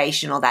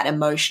motivation or that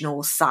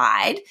emotional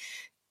side.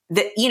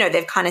 That,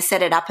 they've kind of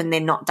set it up and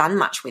they're not done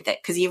much with it,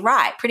 because you're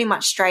right, pretty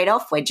much straight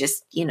off we're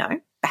just,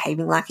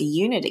 behaving like a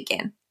unit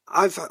again.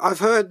 I've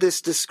heard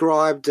this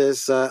described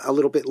as a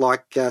little bit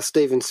like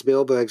Steven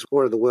Spielberg's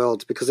War of the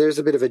Worlds, because there's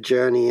a bit of a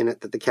journey in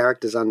it that the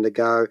characters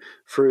undergo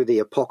through the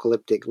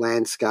apocalyptic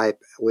landscape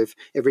with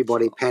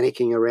everybody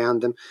panicking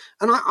around them.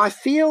 And I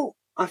feel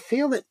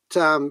that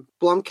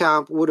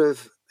Blomkamp would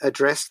have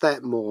addressed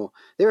that more.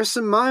 There are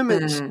some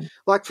moments,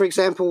 like, for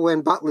example,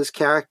 when Butler's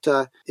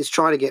character is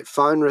trying to get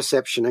phone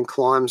reception and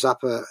climbs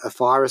up a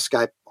fire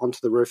escape onto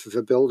the roof of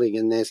a building,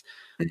 and there's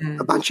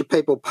a bunch of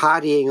people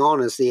partying on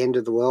as the end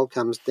of the world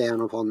comes down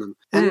upon them.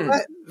 And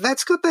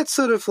that's got that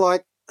sort of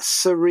like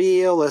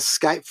surreal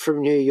escape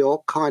from New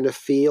York kind of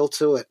feel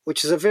to it,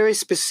 which is a very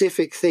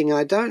specific thing.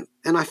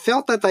 I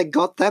felt that they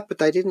got that, but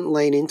they didn't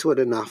lean into it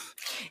enough.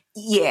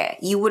 Yeah,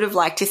 you would have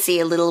liked to see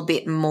a little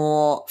bit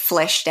more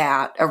fleshed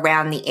out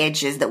around the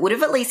edges that would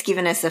have at least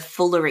given us a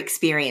fuller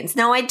experience.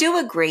 Now, I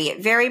do agree.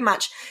 It very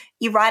much,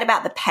 you're right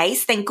about the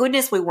pace. Thank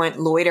goodness we weren't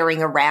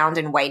loitering around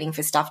and waiting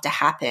for stuff to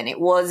happen.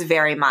 It was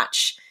very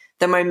much,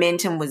 the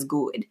momentum was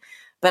good.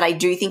 But I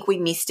do think we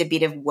missed a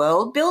bit of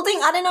world building.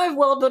 I don't know if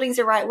world building is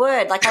the right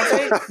word. Like,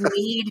 I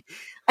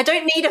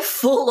don't need a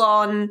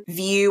full-on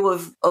view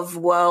of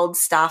world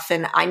stuff.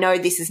 And I know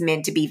this is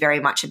meant to be very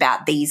much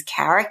about these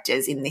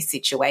characters in this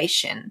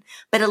situation,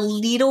 but a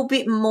little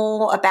bit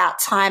more about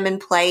time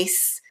and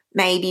place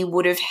maybe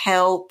would have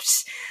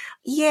helped.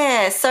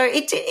 Yeah. So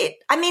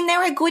I mean,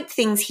 there are good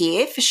things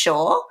here for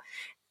sure.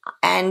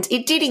 And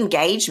it did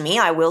engage me,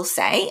 I will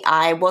say.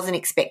 I wasn't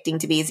expecting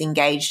to be as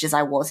engaged as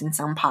I was in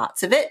some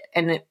parts of it.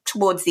 And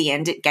towards the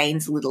end, it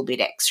gains a little bit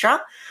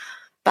extra.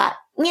 But,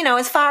 you know,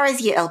 as far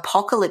as your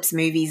apocalypse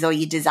movies or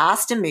your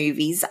disaster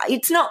movies,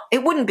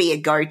 it wouldn't be a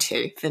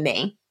go-to for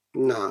me.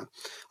 No.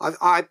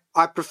 I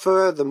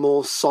prefer the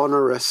more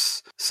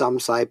sonorous, some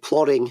say,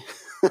 plodding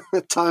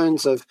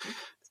tones of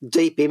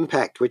Deep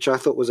Impact, which I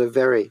thought was a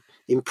very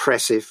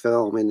impressive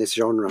film in this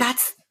genre.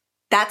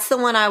 That's the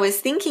one I was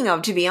thinking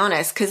of, to be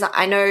honest, because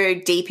I know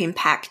Deep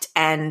Impact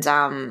and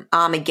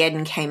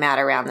Armageddon came out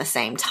around the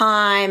same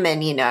time,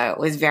 and, you know, it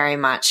was very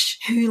much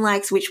who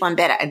likes which one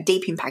better, and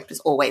Deep Impact was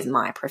always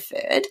my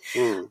preferred.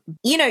 You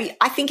know,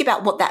 I think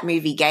about what that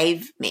movie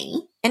gave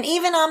me, and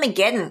even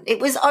Armageddon, it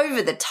was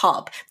over the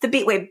top. The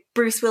bit where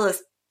Bruce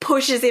Willis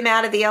pushes him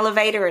out of the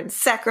elevator and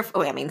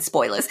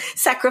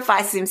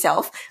sacrifices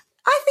himself.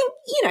 I think,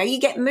 you know, you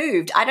get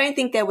moved. I don't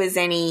think there was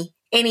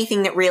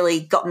anything that really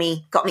got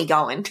me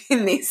going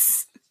in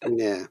this.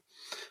 Yeah.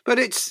 But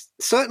it's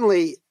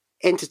certainly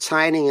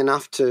entertaining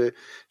enough to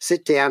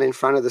sit down in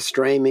front of the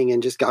streaming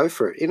and just go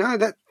for it. You know,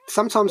 that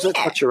sometimes that's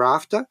what you're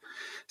after.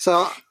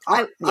 So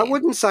I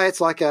wouldn't say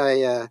it's like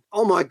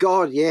oh my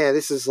God, yeah,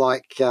 this is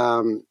like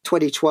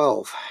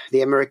 2012,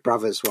 the Emmerich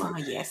Brothers one. Oh,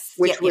 yes.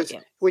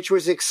 Which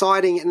was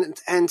exciting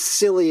and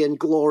silly and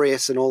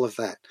glorious and all of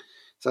that.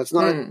 So it's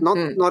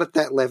not at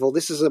that level.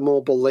 This is a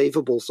more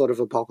believable sort of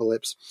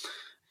apocalypse.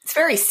 It's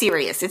very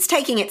serious. It's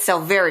taking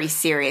itself very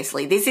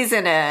seriously. This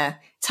isn't a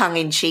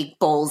tongue-in-cheek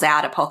balls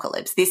out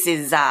apocalypse. This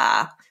is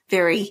a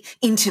very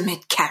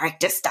intimate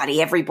character study.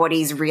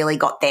 Everybody's really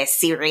got their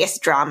serious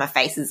drama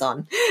faces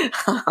on.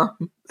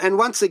 And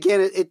once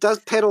again, it does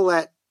peddle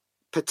that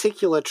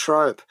particular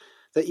trope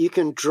that you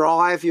can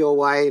drive your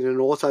way in an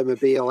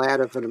automobile out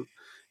of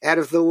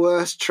the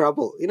worst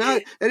trouble. You know,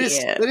 that is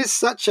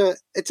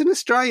it's an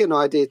Australian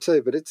idea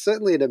too, but it's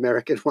certainly an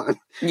American one.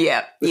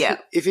 Yeah, yeah.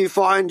 If you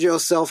find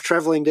yourself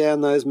travelling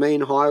down those mean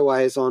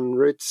highways on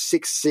Route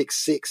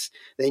 666,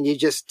 then you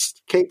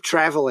just keep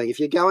travelling. If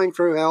you're going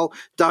through hell,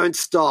 don't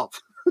stop.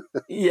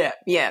 Yeah.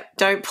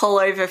 Don't pull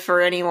over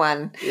for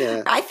anyone.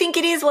 Yeah. I think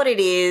it is what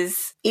it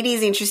is. It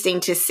is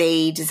interesting to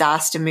see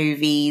disaster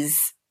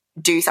movies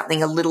do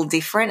something a little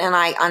different, and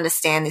I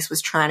understand this was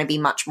trying to be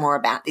much more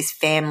about this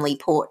family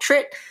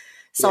portrait,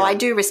 so I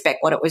do respect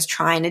what it was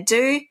trying to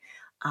do.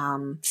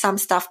 Some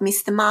stuff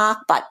missed the mark,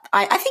 but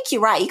I think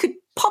you're right. You could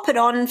pop it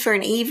on for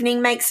an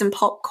evening, make some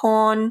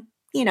popcorn,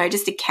 you know,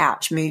 just a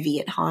couch movie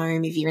at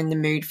home if you're in the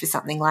mood for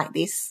something like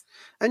this.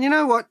 And you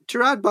know what?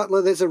 Gerard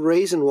Butler, there's a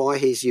reason why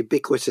he's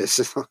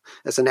ubiquitous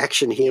as an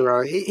action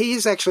hero. He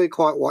is actually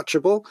quite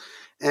watchable,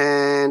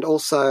 and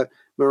also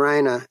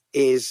Morena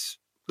is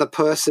the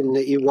person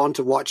that you want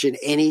to watch in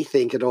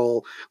anything at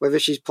all, whether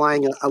she's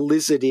playing a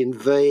lizard in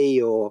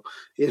V or,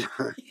 you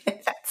know. Yeah,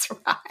 that's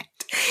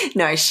right.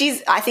 No,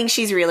 I think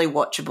she's really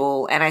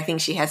watchable, and I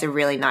think she has a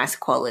really nice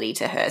quality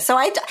to her. So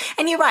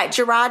and you're right,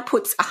 Gerard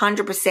puts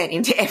 100%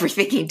 into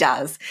everything he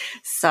does.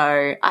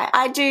 So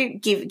I do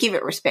give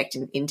it respect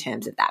in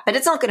terms of that. But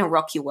it's not going to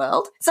rock your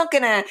world. It's not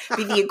going to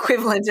be the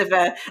equivalent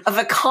of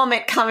a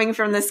comet coming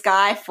from the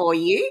sky for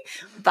you.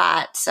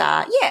 But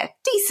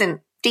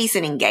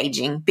decent,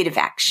 engaging, bit of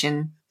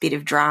action, bit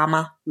of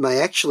drama. May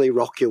actually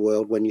rock your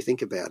world when you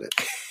think about it.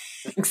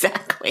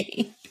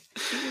 Exactly.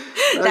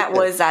 Okay. That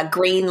was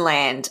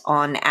Greenland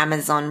on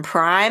Amazon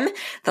Prime,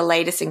 the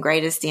latest and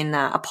greatest in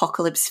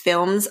apocalypse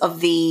films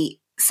of the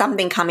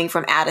something coming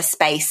from outer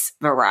space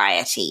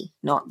variety,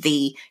 not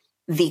the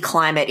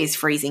climate is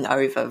freezing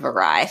over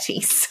variety.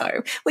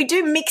 So we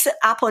do mix it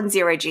up on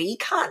Zero G. You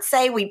can't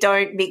say we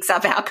don't mix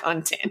up our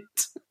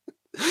content.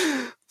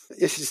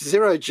 It's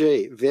Zero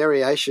G,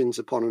 Variations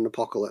Upon an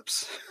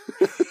Apocalypse.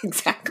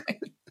 Exactly.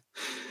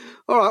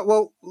 All right,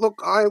 well,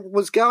 look, I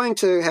was going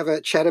to have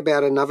a chat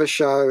about another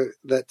show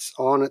that's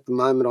on at the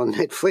moment on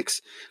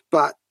Netflix,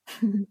 but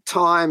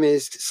time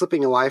is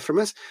slipping away from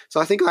us. So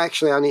I think I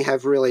actually only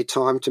have really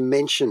time to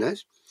mention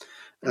it.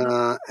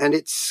 And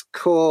it's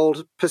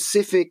called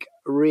Pacific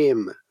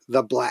Rim,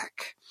 The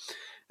Black.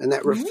 And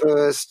that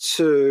refers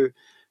to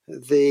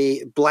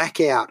the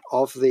blackout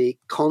of the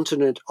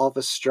continent of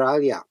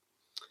Australia.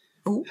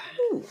 Ooh.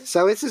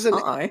 So this is an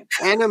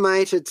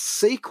animated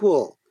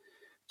sequel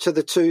to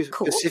the two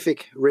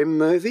Pacific Rim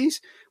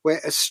movies,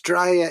 where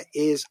Australia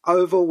is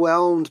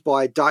overwhelmed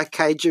by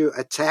Daikaiju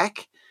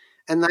attack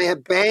and they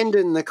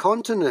abandon the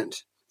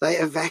continent. They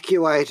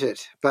evacuate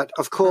it. But,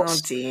 of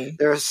course,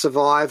 there are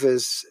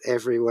survivors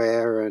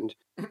everywhere, and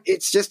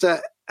it's just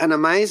an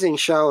amazing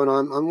show, and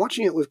I'm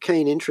watching it with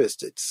keen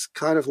interest. It's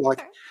kind of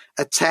like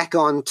Attack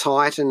on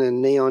Titan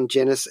and Neon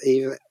Genesis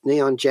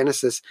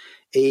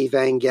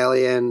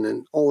Evangelion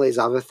and all these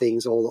other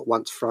things all at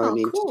once thrown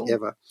in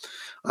together.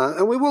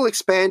 And we will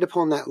expand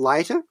upon that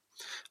later.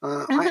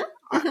 I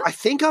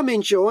think I'm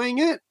enjoying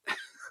it.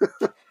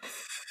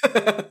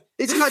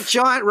 It's got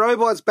giant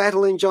robots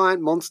battling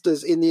giant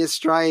monsters in the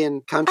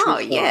Australian countryside. Oh,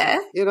 yeah.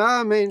 You know,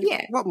 I mean,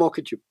 what more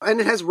could you... And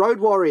it has road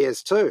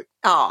warriors too.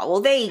 Oh,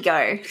 well, there you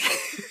go.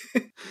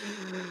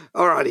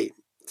 Alrighty.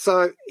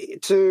 So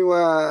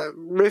to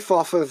riff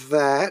off of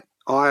that,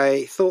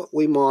 I thought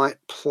we might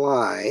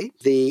play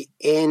the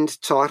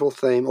end title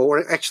theme,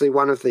 or actually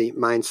one of the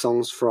main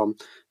songs from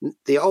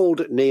the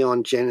old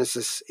Neon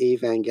Genesis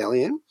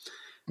Evangelion.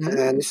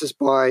 And this is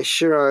by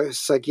Shiro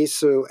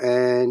Sagisu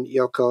and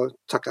Yoko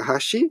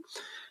Takahashi.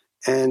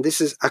 And this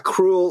is A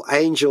Cruel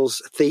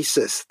Angel's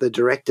Thesis, the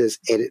director's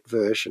edit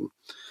version.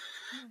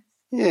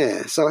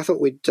 Yeah, so I thought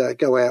we'd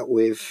go out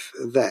with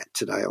that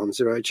today on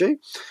Zero G.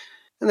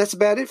 And that's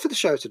about it for the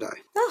show today.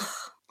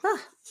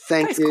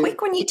 Thank you. It's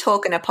quick when you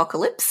talk an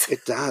apocalypse.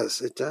 It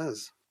does, it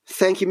does.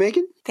 Thank you,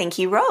 Megan. Thank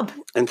you, Rob.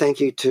 And thank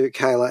you to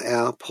Kayla,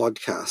 our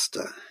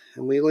podcaster.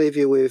 And we leave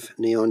you with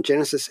Neon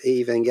Genesis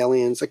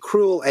Evangelion's A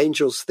Cruel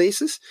Angel's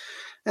Thesis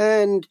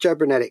and Joe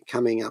Brunetic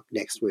coming up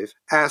next with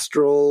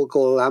Astral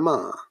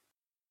Glamour.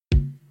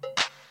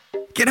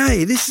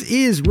 G'day, this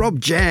is Rob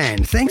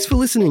Jan. Thanks for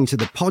listening to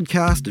the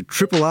podcast of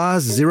Triple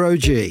R's Zero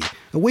G,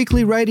 a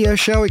weekly radio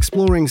show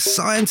exploring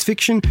science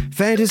fiction,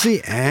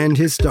 fantasy and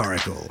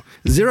historical.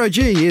 Zero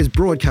G is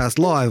broadcast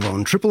live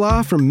on Triple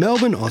R from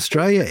Melbourne,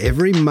 Australia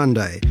every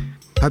Monday.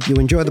 Hope you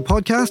enjoy the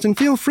podcast and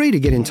feel free to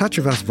get in touch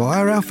with us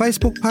via our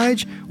Facebook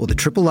page or the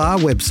Triple R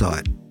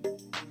website.